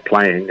knew I had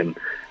playing, and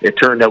it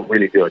turned out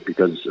really good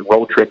because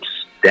road trips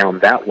down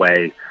that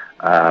way,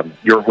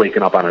 you're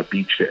waking up on a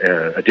beach,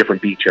 a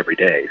different beach every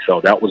day. So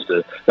that was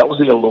the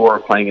allure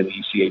of playing in the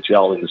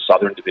ECHL in the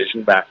Southern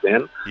Division back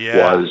then.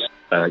 Yeah. Was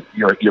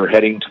you're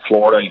heading to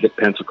Florida, you hit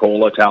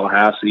Pensacola,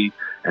 Tallahassee,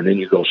 and then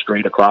you go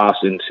straight across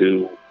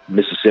into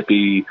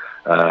Mississippi,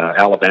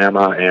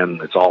 Alabama,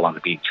 and it's all on the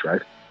beach,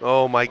 right?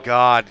 Oh my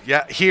God!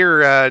 Yeah,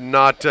 here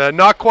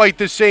not quite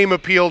the same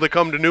appeal to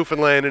come to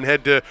Newfoundland and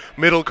head to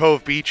Middle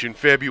Cove Beach in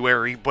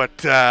February,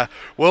 but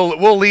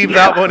we'll leave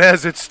that one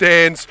as it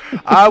stands.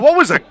 What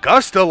was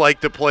Augusta like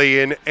to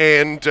play in,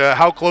 and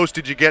how close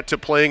did you get to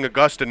playing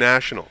Augusta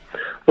National?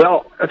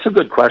 Well, that's a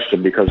good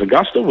question because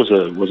Augusta was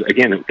an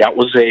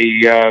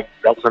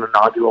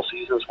inaugural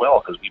season as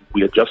well because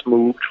we had just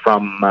moved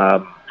from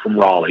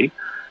Raleigh.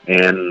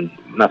 And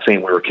I'm not saying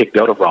we were kicked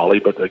out of Raleigh,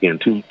 but again,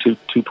 two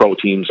pro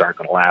teams aren't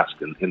going to last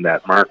in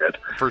that market.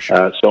 For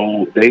sure.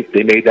 So they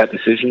made that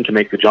decision to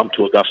make the jump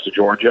to Augusta,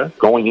 Georgia.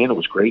 Going in, it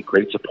was great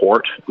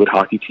support, good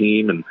hockey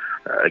team, and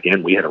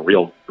again, we had a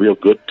real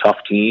good,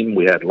 tough team.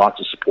 We had lots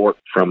of support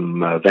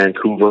from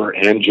Vancouver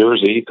and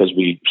Jersey because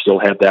we still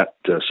had that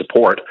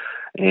support.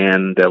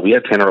 And we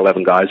had 10 or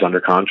 11 guys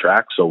under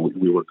contract, so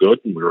we were good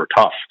and we were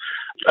tough.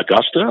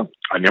 Augusta,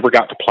 I never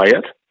got to play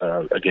it.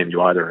 Again, in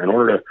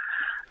order to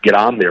get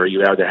on there,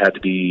 you either had to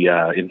be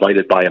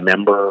invited by a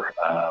member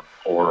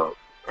or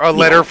a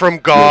letter from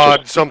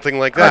God, something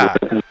like that.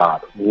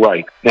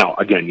 Right. Now,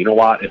 again, you know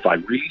what? If I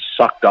really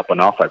sucked up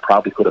enough, I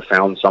probably could have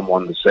found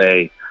someone to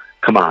say,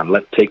 come on,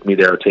 take me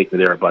there.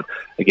 But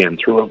again,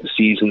 throughout the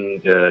season,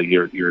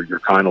 you're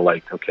kind of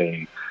like,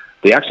 okay,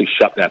 they actually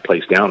shut that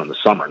place down in the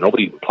summer.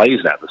 Nobody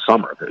plays that in the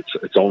summer.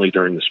 It's only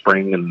during the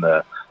spring and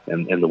the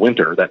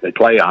winter that they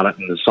play on it.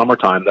 In the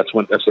summertime, that's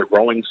their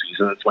growing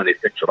season. That's when they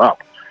fix it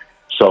up.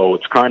 So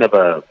it's kind of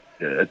a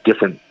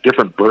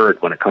different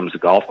bird when it comes to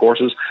golf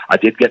courses. I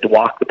did get to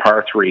walk the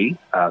par 3,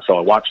 so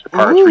I watched the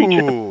par 3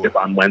 championship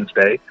on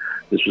Wednesday.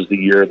 This was the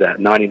year that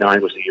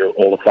 99 was the year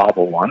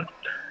Olafabo won,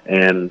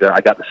 and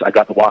I got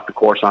to walk the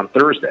course on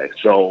Thursday.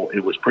 So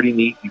it was pretty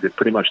neat. You could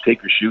pretty much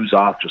take your shoes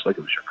off just like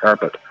it was your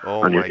carpet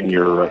in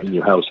your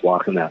house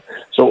walking that.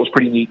 So it was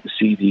pretty neat to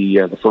see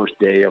the first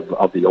day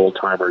of the old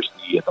timers,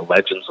 the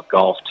legends of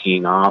golf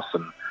teeing off,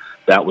 and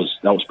that was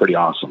pretty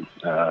awesome.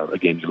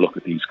 Again, you look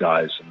at these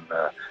guys, and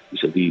you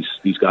say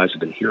these guys have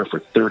been here for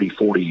 30,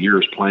 40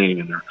 years playing,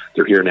 and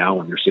they're here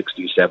now in their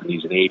 60s,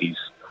 70s, and 80s,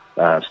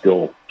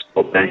 still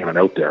banging it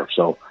out there.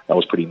 So that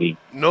was pretty neat.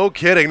 No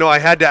kidding. No, I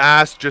had to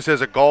ask just as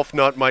a golf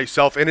nut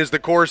myself. And is the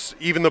course,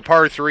 even the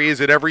par 3,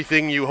 is it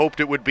everything you hoped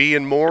it would be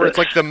and more? It's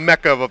like the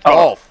mecca of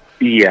golf.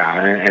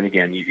 Yeah, and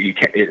again, you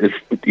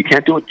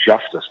can't do it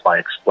justice by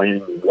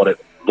explaining what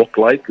it looked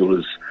like. It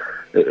was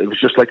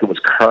just like it was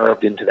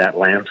carved into that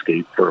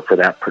landscape for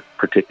that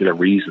particular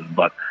reason.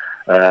 But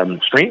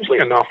strangely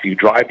enough, you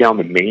drive down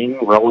the main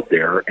road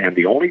there, and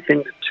the only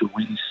thing to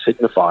really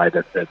signify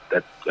that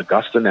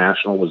Augusta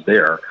National was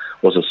there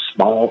was a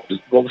small,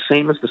 well, the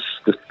same as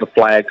the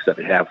flags that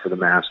they have for the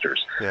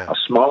Masters, a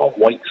small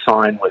white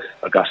sign with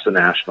Augusta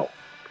National,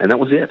 and that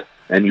was it.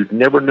 And you'd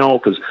never know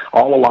because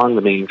all along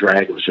the main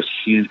drag it was just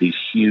these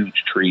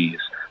huge trees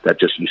that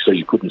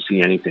you couldn't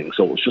see anything.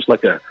 So it was just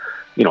like if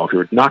you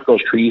were to knock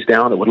those trees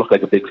down, it would look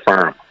like a big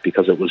farm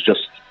because it was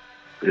just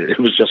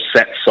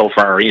set so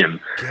far in,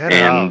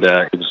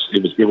 it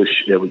was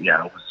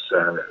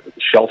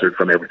sheltered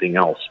from everything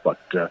else. But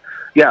it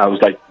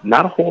was like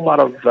not a whole lot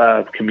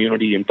of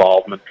community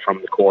involvement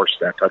from the course,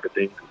 that type of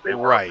thing. They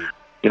were, right.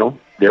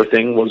 Their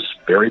thing was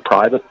very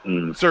private.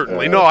 And,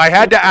 certainly. No, I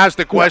had to ask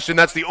the question.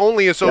 That's the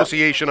only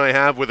association I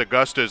have with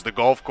Augusta is the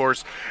golf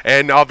course.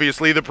 And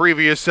obviously the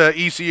previous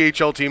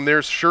ECHL team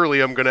there,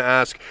 surely I'm going to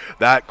ask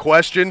that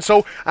question.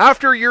 So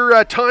after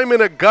your time in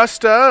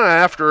Augusta,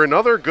 after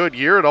another good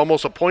year at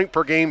almost a point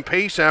per game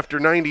pace after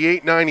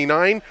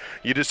 98-99,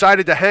 you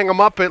decided to hang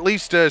them up, at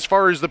least as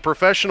far as the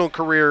professional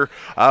career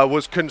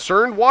was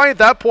concerned. Why at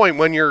that point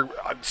when you're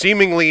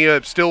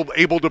seemingly still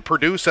able to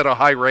produce at a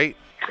high rate?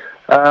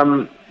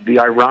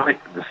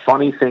 The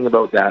funny thing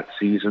about that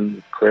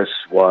season, Chris,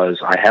 was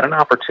I had an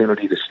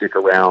opportunity to stick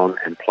around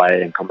and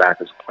play and come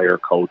back as a player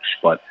coach,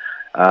 but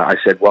I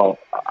said, well,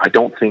 I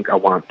don't think I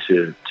want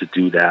to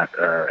do that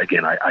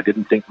again. I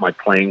didn't think my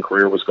playing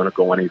career was going to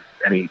go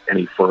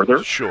any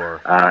further.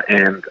 Sure.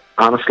 And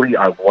honestly,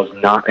 I was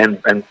not.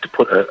 And to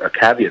put a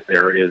caveat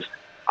there is,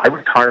 I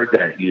retired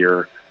that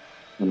year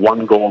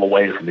 1 goal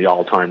away from the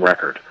all-time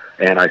record.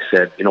 And I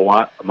said, you know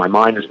what? My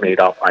mind is made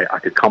up. I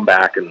could come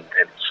back and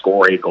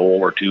score a goal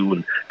or two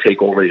and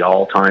take over the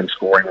all-time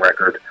scoring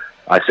record.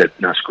 I said,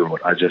 no, screw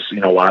it. I just,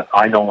 you know what?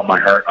 I know in my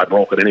heart I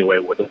broke it anyway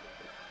with it.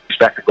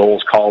 Respect the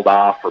goals called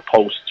off or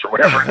posts or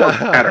whatever. It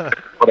doesn't matter.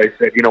 But I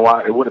said, you know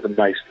what? It would have been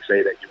nice to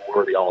say that you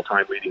were the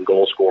all-time leading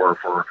goal scorer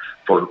for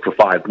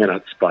 5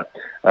 minutes. But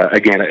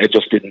again, it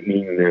just didn't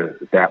mean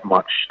that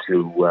much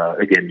to.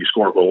 Again, you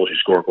score goals.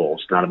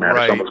 It's not a matter.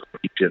 Right. Someone's going to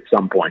beat you at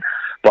some point.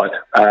 But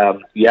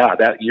yeah,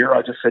 that year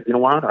I just said, you know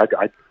what?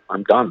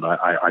 I'm done.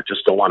 I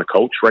just don't want to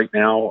coach right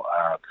now.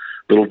 A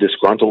little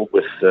disgruntled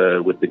with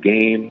the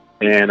game,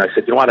 and I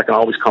said, you know what? I can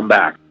always come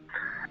back.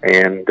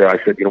 And I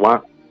said, you know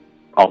what?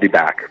 I'll be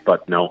back.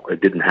 But no,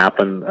 it didn't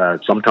happen.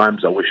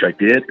 Sometimes I wish I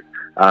did,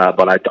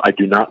 but I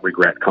do not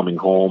regret coming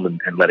home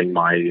and letting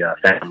my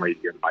family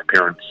and my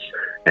parents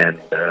and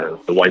the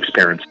wife's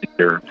parents see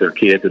their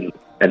kid and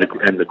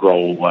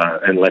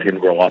let him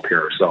grow up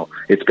here. So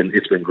it's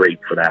been great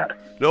for that.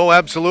 No,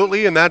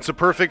 absolutely, and that's a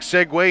perfect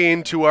segue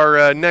into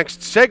our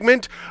next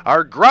segment,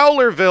 our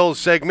Growlerville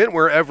segment,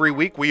 where every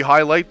week we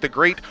highlight the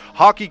great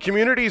hockey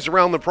communities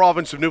around the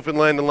province of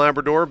Newfoundland and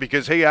Labrador,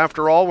 because, hey,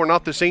 after all, we're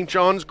not the St.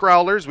 John's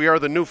Growlers, we are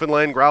the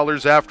Newfoundland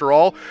Growlers after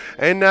all.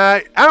 And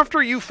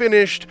after you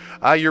finished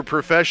your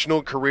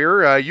professional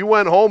career, you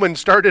went home and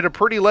started a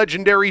pretty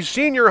legendary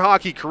senior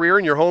hockey career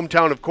in your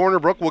hometown of Corner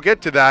Brook. We'll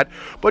get to that,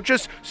 but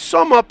just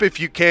sum up, if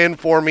you can,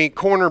 for me,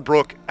 Corner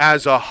Brook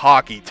as a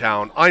hockey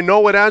town. I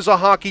know it as a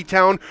hockey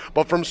town,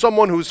 but from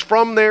someone who's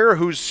from there,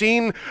 who's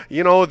seen,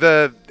 you know,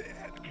 the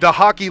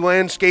hockey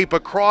landscape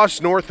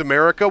across North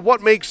America,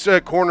 what makes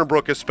Corner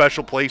Brook a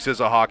special place as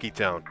a hockey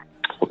town?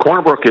 Well,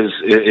 Corner Brook is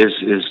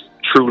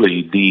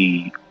truly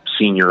the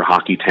senior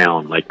hockey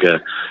town. Like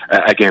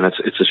again,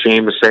 it's a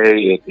shame to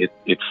say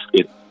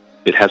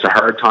it has a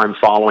hard time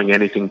following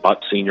anything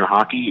but senior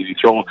hockey. If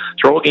you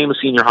throw a game of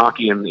senior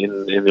hockey in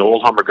the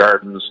old Humber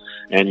Gardens,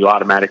 and you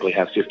automatically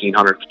have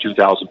 1,500 to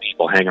 2,000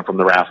 people hanging from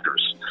the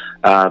rafters.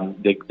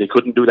 They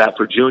couldn't do that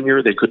for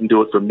junior. They couldn't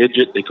do it for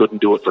midget. They couldn't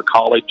do it for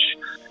college.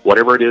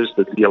 Whatever it is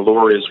that the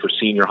allure is for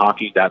senior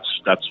hockey, that's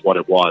what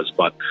it was.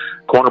 But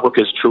Corner Brook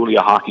is truly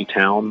a hockey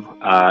town.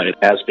 It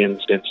has been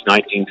since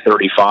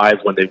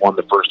 1935 when they won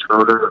the first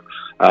Herder,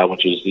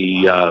 which is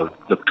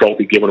the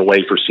trophy given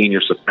away for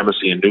senior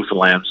supremacy in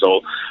Newfoundland.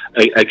 So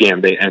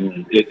again,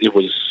 it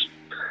was.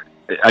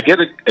 I guess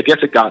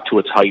it got to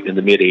its height in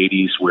the mid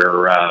 '80s,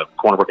 where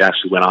Corner Brook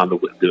actually went on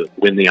to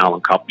win the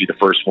Allen Cup, be the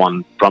first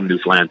one from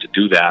Newfoundland to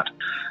do that.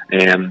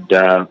 And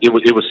it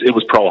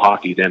was pro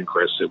hockey then,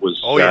 Chris. It was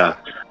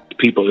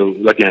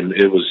people. Again,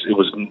 it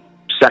was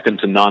second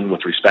to none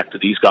with respect to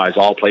these guys.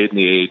 All played in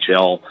the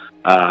ECHL,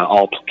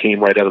 all came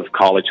right out of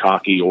college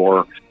hockey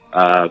or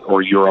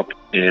Europe,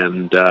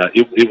 and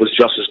it was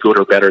just as good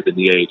or better than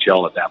the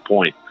ECHL at that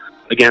point.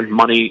 Again,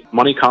 money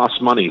costs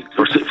money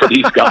for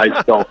these guys,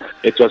 so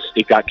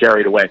it got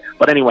carried away.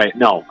 But anyway,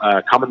 no,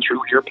 coming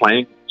through here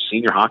playing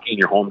senior hockey in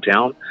your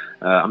hometown.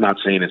 I'm not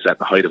saying it's at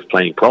the height of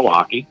playing pro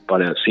hockey,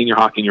 but senior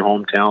hockey in your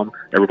hometown,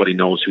 everybody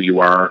knows who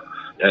you are.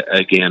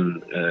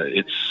 Again,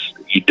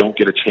 you don't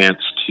get a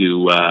chance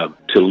to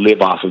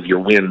live off of your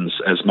wins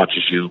as much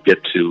as you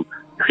get to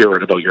hear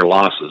it about your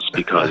losses,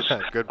 because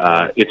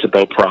it's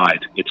about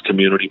pride. It's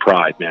community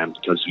pride, man.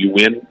 Because you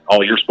win,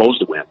 you're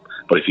supposed to win.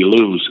 But if you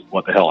lose,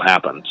 what the hell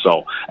happened?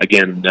 So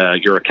again,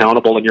 you're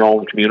accountable in your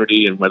own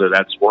community, and whether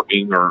that's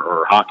working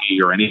or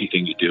hockey or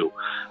anything you do.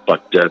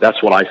 But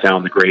that's what I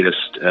found the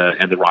greatest,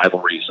 and the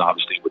rivalries,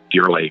 obviously, with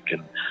Deer Lake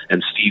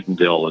and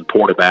Stephenville and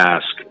Port aux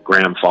Basques, and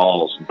Grand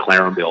Falls and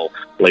Clarenville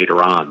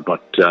later on.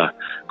 But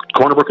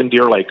Corner Brook and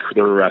Deer Lake,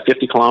 they're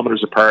 50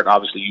 kilometers apart.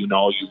 Obviously, you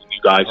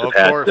guys have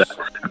had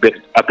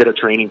a bit of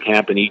training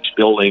camp in each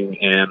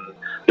building, and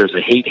there's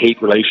a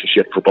hate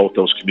relationship for both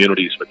those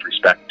communities with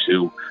respect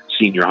to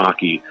senior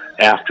hockey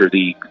after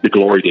the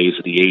glory days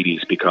of the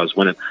 '80s. Because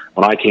when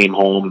I came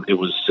home, it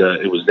was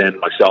then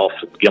myself,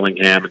 and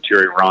Gillingham, and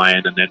Terry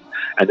Ryan, and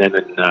then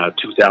in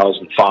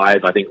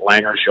 2005, I think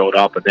Langer showed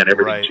up, and then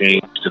everything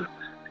changed, and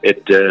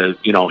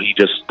he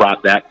just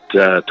brought that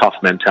tough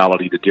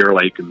mentality to Deer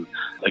Lake. And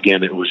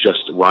again, it was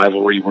just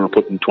rivalry. We were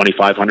putting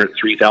 2,500,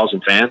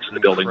 3,000 fans in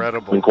the building.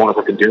 Incredible. when Corner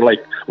Brook and Deer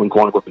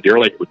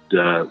Lake would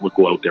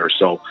go out there.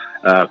 So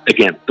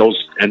again,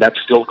 and that's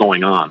still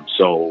going on.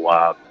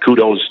 So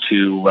kudos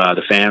to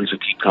the fans who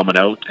keep coming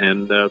out,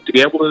 and to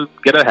be able to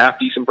get a half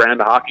decent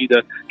brand of hockey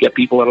to get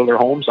people out of their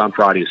homes on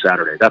Friday and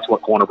Saturday. That's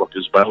what Corner Brook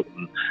is about,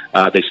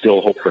 and they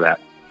still hope for that.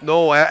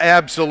 No,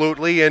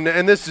 absolutely,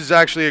 and this is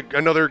actually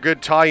another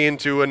good tie-in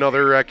to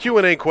another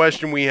Q&A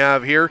question we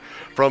have here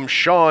from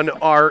Sean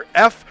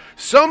R.F.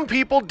 Some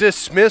people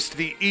dismissed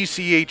the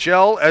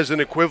ECHL as an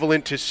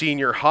equivalent to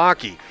senior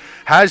hockey.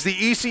 Has the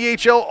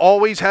ECHL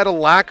always had a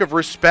lack of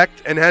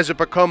respect, and has it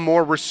become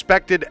more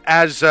respected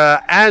as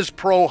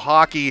pro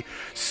hockey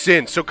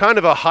since? So kind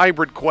of a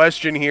hybrid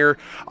question here.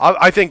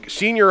 I think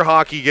senior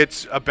hockey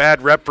gets a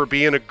bad rep for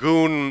being a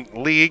goon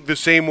league the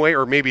same way,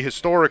 or maybe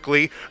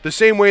historically, the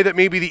same way that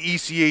maybe the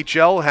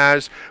ECHL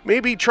has.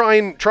 Maybe try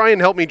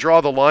and help me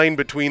draw the line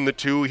between the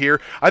two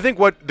here. I think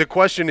what the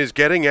question is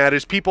getting at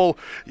is people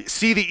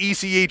see the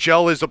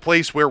ECHL as a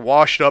place where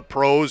washed up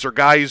pros or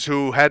guys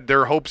who had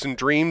their hopes and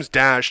dreams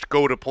dashed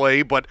go to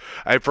play, but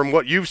from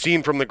what you've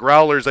seen from the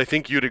Growlers, I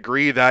think you'd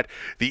agree that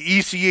the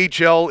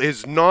ECHL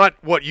is not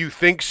what you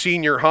think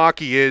senior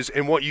hockey is,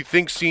 and what you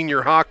think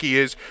senior hockey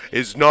is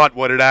not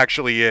what it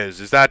actually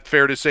is. Is that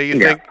fair to say, you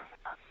think?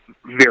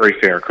 Very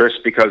fair, Chris,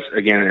 because,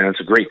 again, and it's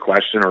a great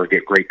question or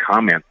a great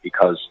comment,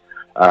 because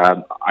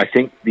I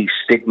think the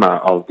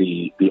stigma of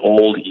the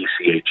old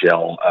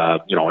ECHL,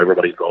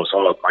 everybody goes,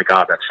 oh, my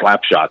God, that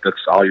slap shot, that's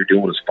all you're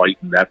doing is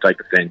fighting, that type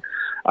of thing.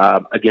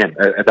 Again,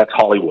 that's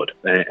Hollywood,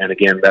 and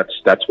again,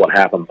 that's what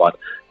happened. But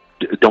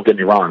don't get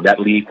me wrong, that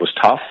league was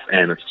tough,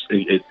 and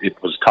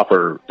it was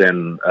tougher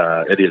than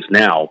it is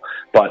now.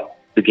 But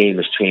the game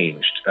has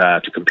changed.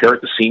 To compare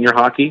it to senior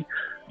hockey,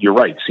 you're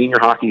right. Senior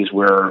hockey is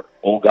where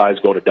old guys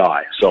go to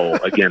die. So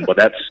again, but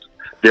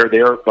they're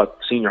there. But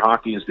senior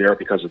hockey is there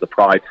because of the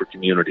pride for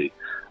community.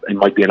 It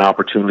might be an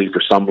opportunity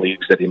for some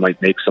leagues that they might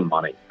make some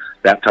money,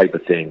 that type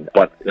of thing.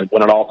 But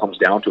when it all comes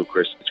down to it,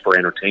 Chris, it's for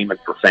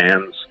entertainment, for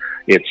fans.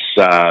 It's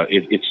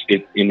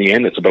in the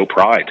end, it's about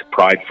pride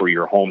for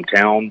your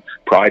hometown,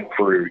 pride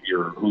for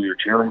who you're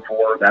cheering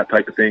for, that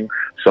type of thing.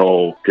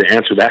 So to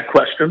answer that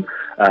question,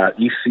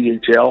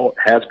 ECHL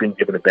has been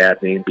given a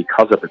bad name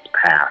because of its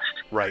past.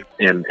 Right.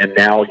 And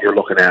now you're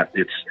looking at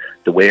it's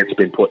the way it's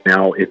been put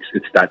now. It's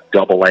that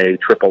AA,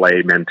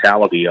 AAA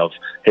mentality of,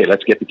 hey,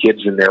 let's get the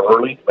kids in there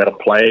early, let them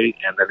play,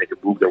 and then they can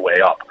move their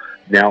way up.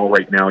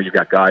 Right now, you've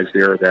got guys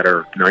there that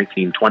are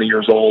 19, 20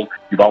 years old.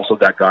 You've also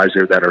got guys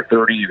there that are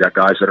 30. You've got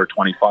guys that are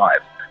 25.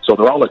 So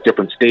they're all at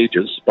different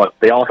stages, but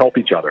they all help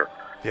each other.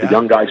 Yeah. The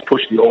young guys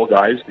push the old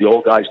guys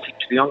teach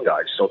the young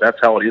guys. So that's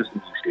how it is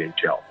in the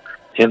ECHL.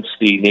 Hence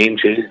the name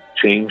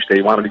change.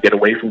 They wanted to get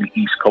away from the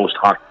East Coast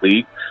Hockey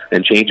League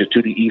and change it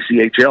to the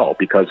ECHL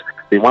because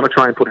they want to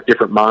try and put a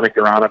different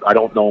moniker on it. I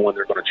don't know when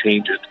they're going to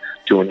change it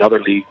to another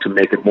league to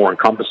make it more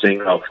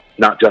encompassing of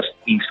not just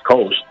East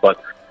Coast,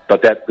 but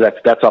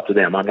that's up to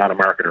them. I'm not a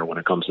marketer when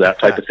it comes to that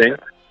type of thing.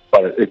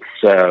 But it's,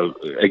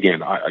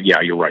 again,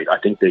 you're right. I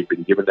think they've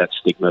been given that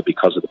stigma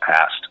because of the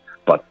past.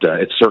 But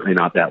it's certainly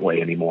not that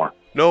way anymore.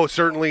 No,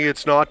 certainly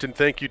it's not, and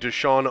thank you to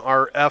Sean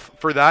R.F.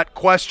 for that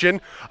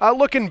question.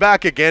 Looking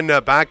back again,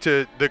 back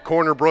to the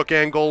Corner Brook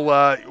angle,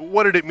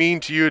 what did it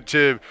mean to you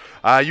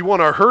you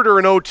won a Herder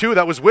in 2002?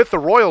 That was with the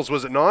Royals,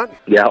 was it not?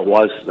 Yeah, it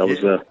was. That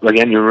was,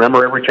 again, you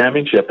remember every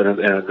championship, and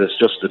it's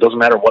just, it doesn't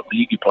matter what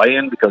league you play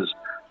in, because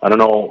I don't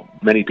know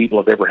many people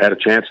have ever had a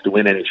chance to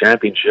win any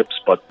championships,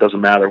 but it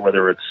doesn't matter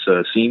whether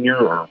it's senior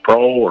or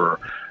pro or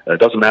it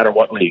doesn't matter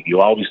what league.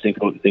 You always think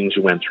about the things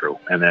you went through.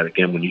 And that,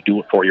 again, when you do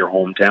it for your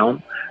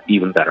hometown,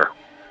 even better.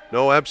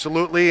 No,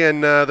 absolutely.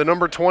 And the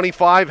number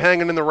 25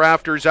 hanging in the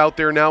rafters out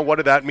there now, what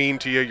did that mean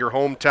to you? Your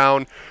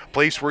hometown,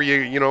 place where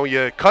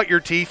you cut your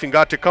teeth and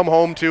got to come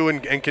home to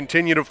and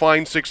continue to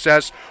find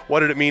success. What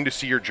did it mean to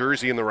see your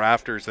jersey in the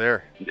rafters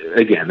there?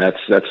 Again, that's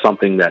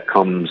something that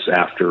comes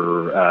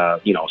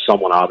after,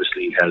 someone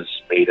obviously has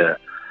made a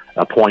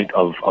point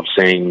of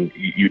saying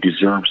you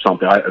deserve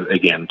something.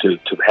 Again, to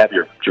have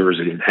your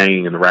jersey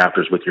hanging in the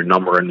rafters with your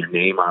number and your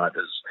name on it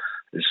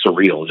is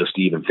surreal just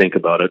to even think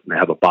about it, and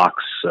have a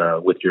box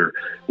with your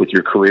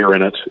career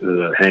in it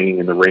hanging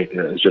in the ring.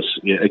 It's just,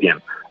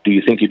 again, do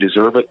you think you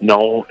deserve it?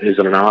 No. Is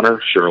it an honor?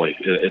 Surely.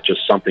 It's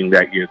just something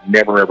that you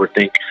never ever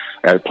think,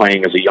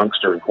 playing as a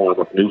youngster in Corner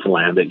Brook,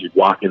 Newfoundland, that you'd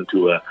walk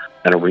into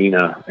an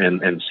arena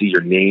and see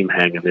your name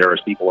hanging there as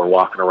people are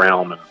walking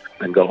around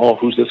and go, oh,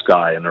 who's this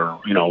guy? And they're,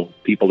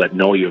 people that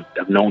know you,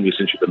 have known you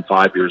since you've been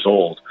 5 years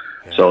old.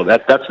 Yeah. So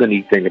that's the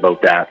neat thing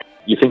about that.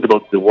 You think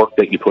about the work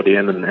that you put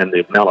in and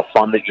the amount of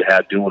fun that you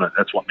had doing it.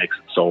 That's what makes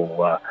it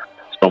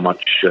so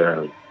much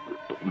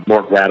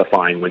more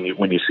gratifying when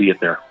you see it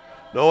there.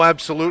 No,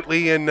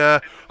 absolutely. And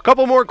a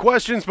couple more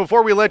questions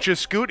before we let you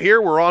scoot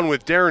here. We're on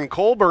with Darren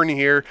Colbourne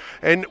here.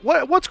 And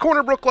what's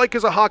Corner Brook like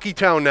as a hockey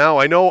town now?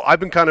 I know I've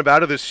been kind of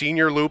out of the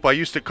senior loop. I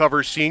used to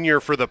cover senior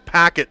for the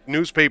Packet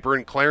newspaper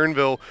in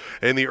Clarenville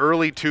in the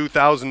early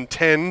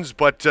 2010s,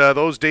 but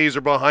those days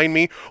are behind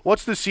me.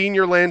 What's the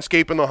senior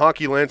landscape and the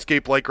hockey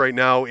landscape like right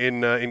now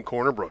in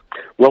Corner Brook?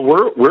 Well,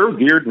 we're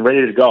geared and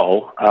ready to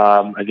go.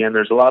 Again,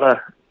 there's a lot of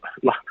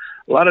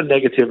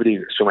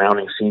negativity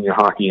surrounding senior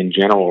hockey in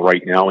general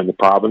right now in the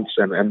province,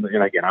 and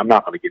again, I'm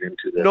not going to get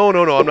into this. No,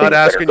 I'm not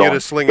asking you to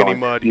sling any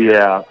mud.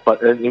 Yeah,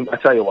 but I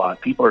tell you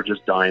what, people are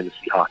just dying to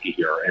see hockey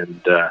here,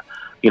 and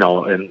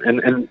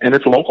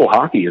it's local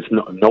hockey. It's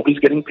nobody's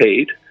getting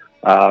paid.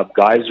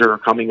 Guys are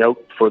coming out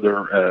for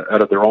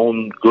out of their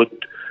own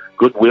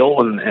goodwill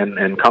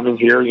and coming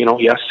here.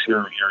 Yes,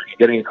 you're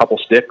getting a couple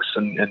sticks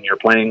and you're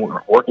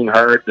working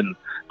hard and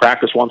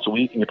practice once a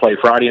week, and you play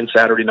Friday and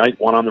Saturday night,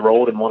 one on the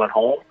road and one at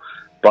home.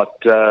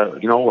 But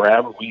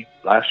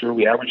last year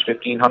we averaged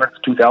 1,500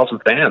 to 2,000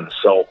 fans.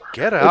 So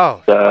get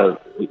out. So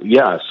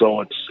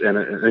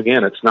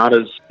it's not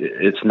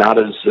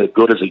as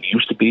good as it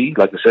used to be.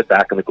 Like I said,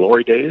 back in the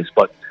glory days,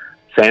 but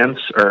fans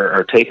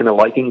are taking a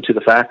liking to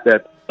the fact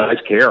that guys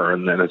care,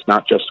 and then it's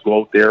not just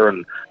go out there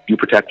and you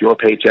protect your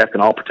paycheck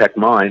and I'll protect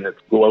mine. It's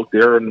go out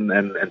there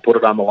and put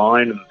it on the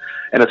line,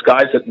 and it's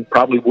guys that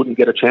probably wouldn't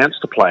get a chance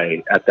to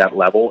play at that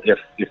level if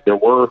there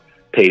were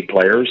paid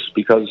players,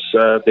 because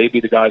they'd be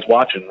the guys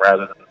watching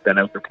rather than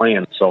out there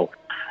playing. So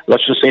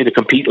let's just say the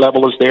compete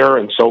level is there,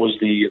 and so is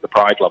the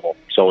pride level.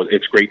 So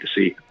it's great to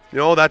see.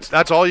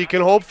 That's all you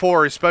can hope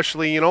for,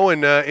 especially in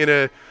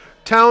a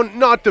town,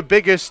 not the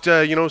biggest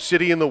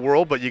city in the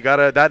world, but you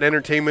gotta, that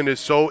entertainment is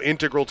so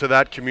integral to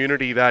that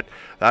community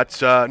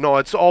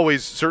it's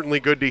always certainly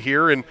good to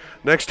hear. And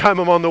next time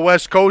I'm on the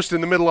West Coast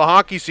in the middle of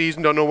hockey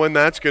season, don't know when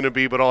that's going to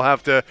be, but I'll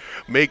have to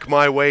make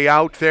my way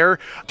out there.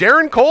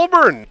 Darren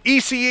Colbourne,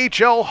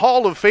 ECHL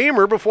Hall of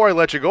Famer. Before I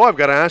let you go, I've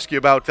got to ask you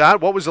about that.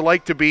 What was it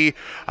like to be,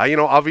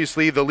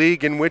 obviously the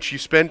league in which you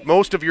spent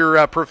most of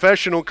your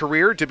professional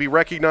career, to be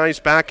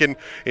recognized back in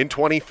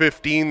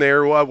 2015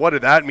 there? What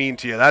did that mean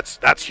to you?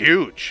 That's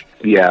huge.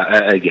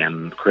 Yeah,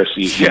 again, Chris,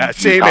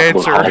 same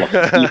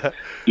answer.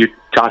 You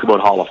talk about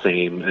Hall of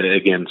Fame.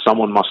 Again,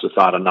 someone must have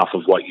thought enough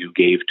of what you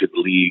gave to the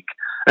league,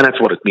 and that's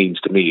what it means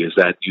to me, is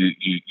that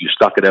you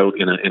stuck it out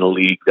in a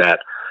league that,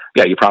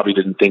 you probably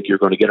didn't think you're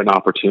going to get an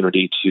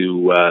opportunity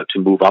to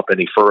move up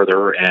any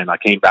further. And I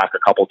came back a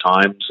couple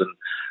times, and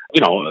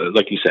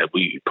like you said,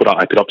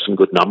 I put up some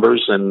good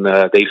numbers, and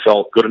they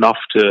felt good enough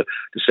to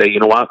say, you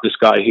know what, this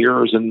guy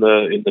here is in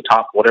the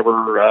top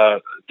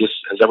whatever this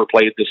has ever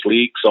played this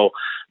league. So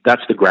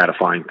that's the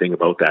gratifying thing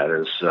about that,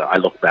 is I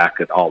look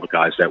back at all the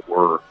guys that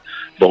were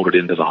voted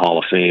into the Hall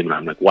of Fame, and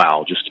I'm like,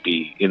 wow, just to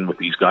be in with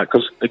these guys.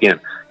 Because again,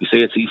 you say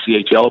it's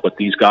ECHL, but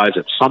these guys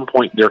at some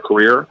point in their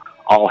career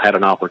all had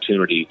an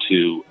opportunity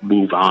to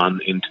move on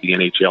into the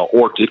NHL,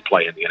 or did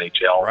play in the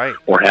NHL, right,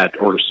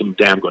 or some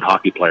damn good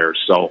hockey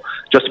players. So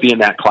just to be in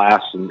that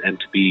class and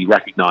to be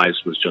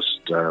recognized was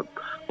just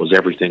was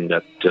everything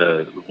that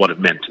what it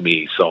meant to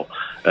me. So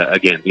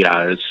again,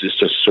 it's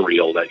just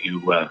surreal that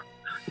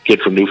a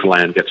kid from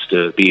Newfoundland gets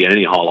to be in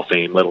any Hall of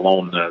Fame, let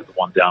alone the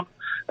one down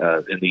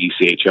in the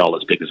ECHL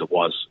as big as it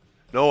was.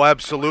 No,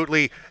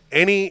 absolutely.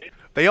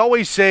 They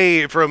always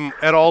say from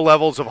at all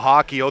levels of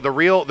hockey, the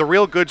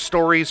real good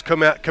stories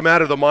come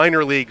out of the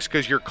minor leagues,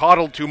 because you're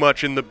coddled too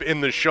much in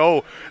the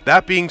show.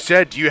 That being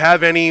said, do you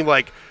have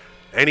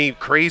any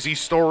crazy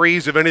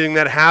stories of anything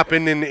that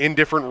happened in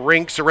different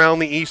rinks around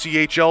the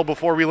ECHL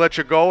before we let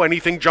you go?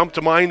 Anything jump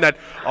to mind that,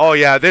 oh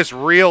yeah, this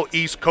real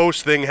East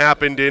Coast thing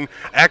happened in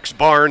X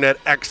barn at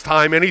X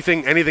time?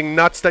 Anything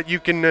nuts that you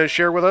can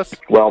share with us?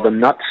 Well, the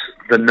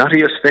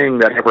nuttiest thing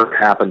that ever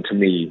happened to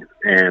me,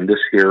 and this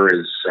here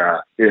is,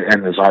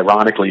 and as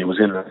ironically, it was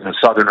in the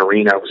Southern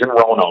Arena. It was in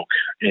Roanoke,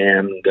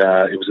 and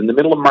it was in the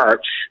middle of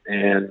March,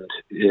 and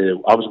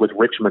I was with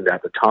Richmond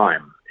at the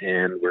time,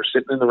 and we're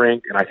sitting in the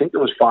rink, and I think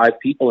there was 5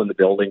 people in the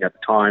building at the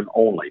time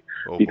only,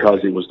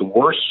 because it was the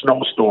worst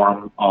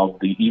snowstorm of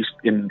the East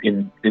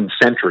in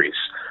centuries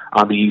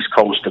on the East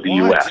Coast of the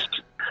U.S.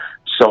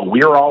 So we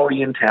were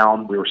already in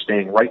town. We were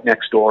staying right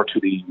next door to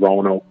the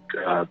Roanoke,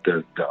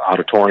 the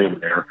auditorium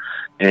there.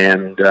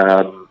 And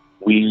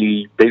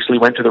we basically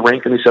went to the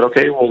rink, and they said,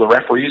 okay, well, the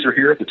referees are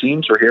here, the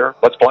teams are here,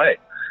 let's play.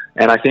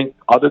 And I think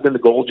other than the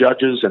goal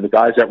judges and the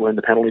guys that were in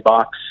the penalty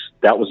box,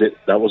 that was it.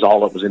 That was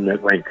all that was in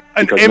that rink.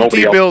 An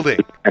empty building.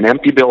 An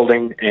empty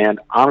building. And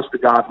honest to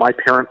God, my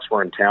parents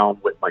were in town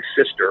with my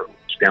sister,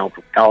 who's down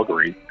from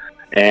Calgary,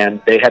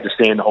 and they had to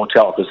stay in the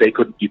hotel because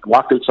you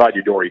walked outside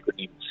your door, you couldn't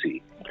even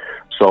see.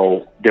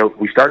 So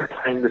we started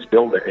playing this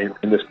building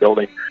in this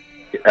building.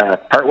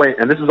 Partway,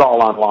 and this is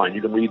all online.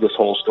 You can read this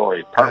whole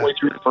story. Partway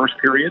through the first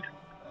period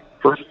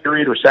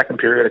or second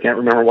period, I can't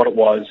remember what it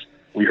was.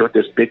 We heard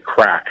this big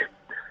crack,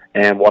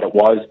 and what it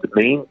was, the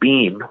main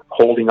beam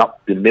holding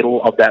up the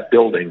middle of that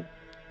building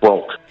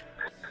broke.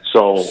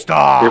 So it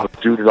was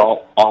due to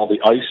all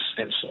the ice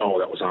and snow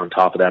that was on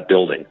top of that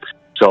building.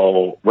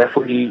 So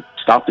referee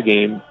stopped the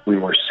game. We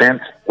were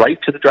sent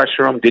right to the dressing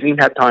room. Didn't even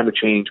have time to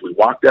change. We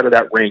walked out of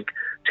that rink.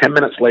 10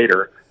 minutes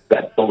later,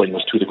 that building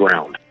was to the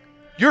ground.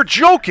 You're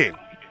joking.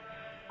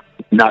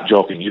 Not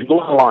joking. You can go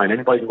online.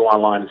 Anybody can go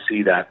online and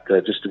see that.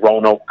 Just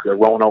Roanoke,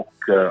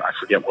 I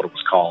forget what it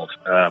was called.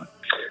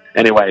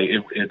 Anyway,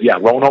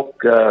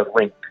 Roanoke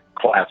rink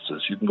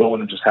collapses. You can go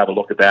in and just have a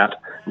look at that.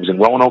 It was in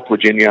Roanoke,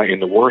 Virginia, in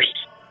the worst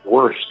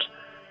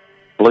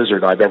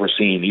blizzard I've ever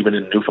seen, even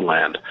in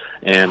Newfoundland.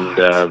 And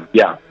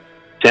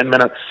 10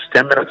 minutes,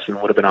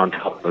 and would have been on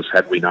top of us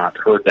had we not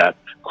heard that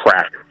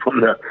crack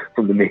from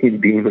the main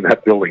beam in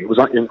that building. It was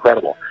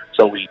incredible.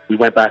 So we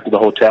went back to the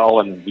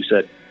hotel and we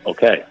said,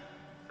 okay,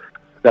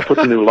 that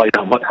puts a new light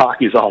on what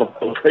hockey is all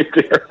about right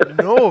there.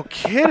 No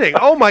kidding.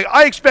 Oh my,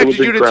 I expected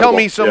you to tell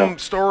me some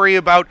story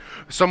about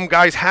some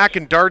guys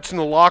hacking darts in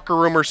the locker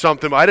room or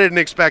something. I didn't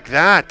expect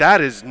that.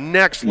 That is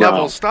next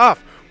level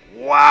stuff.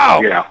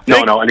 Wow. Yeah.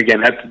 No. And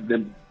again,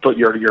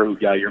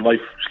 your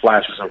life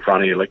flashes in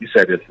front of you. Like you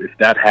said, if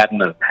that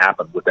hadn't have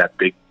happened with that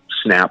big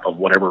snap of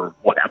what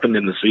happened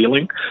in the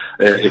ceiling,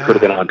 it could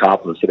have been on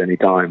top of us at any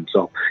time.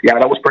 So yeah,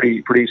 that was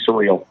pretty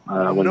surreal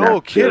when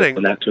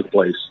that took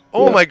place.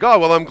 Oh my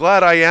God! Well, I'm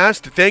glad I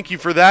asked. Thank you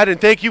for that, and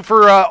thank you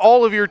for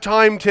all of your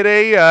time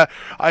today.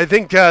 I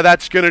think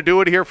that's going to do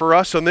it here for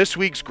us on this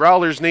week's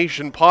Growlers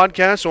Nation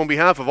podcast. So on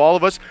behalf of all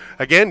of us,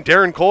 again,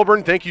 Darren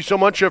Colbourne, thank you so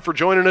much for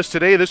joining us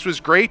today. This was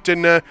great,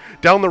 and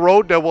down the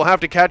road we'll have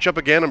to catch up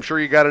again. I'm sure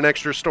you got an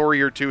extra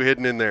story or two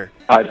hidden in there.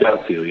 I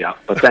doubt you, yeah.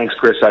 But thanks,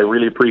 Chris. I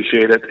really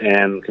appreciate it,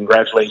 and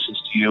congratulations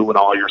to you and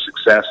all your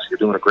success. You're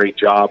doing a great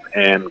job,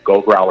 and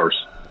go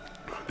Growlers.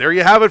 There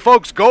you have it,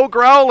 folks. Go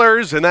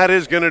Growlers! And that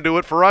is going to do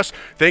it for us.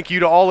 Thank you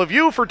to all of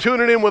you for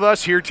tuning in with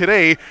us here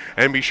today.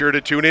 And be sure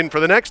to tune in for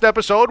the next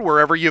episode.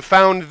 Wherever you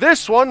found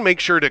this one, make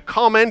sure to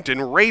comment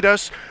and rate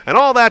us and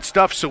all that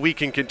stuff so we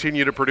can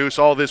continue to produce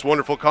all this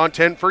wonderful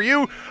content for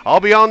you. I'll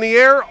be on the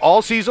air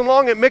all season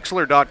long at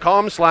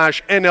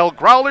Mixlr.com/NL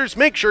Growlers.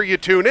 Make sure you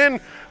tune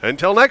in.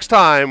 Until next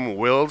time,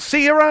 we'll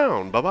see you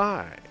around.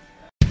 Bye-bye.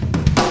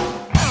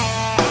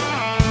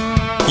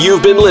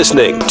 You've been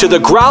listening to the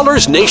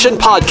Growlers Nation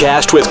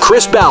Podcast with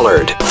Chris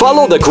Ballard.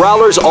 Follow the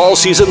Growlers all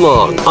season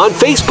long on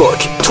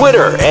Facebook,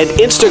 Twitter, and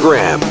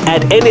Instagram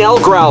at NL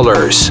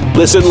Growlers.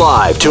 Listen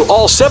live to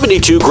all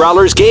 72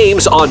 Growlers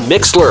games on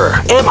Mixlr,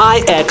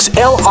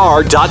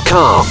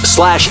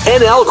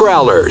 Mixlr.com/NL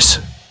Growlers.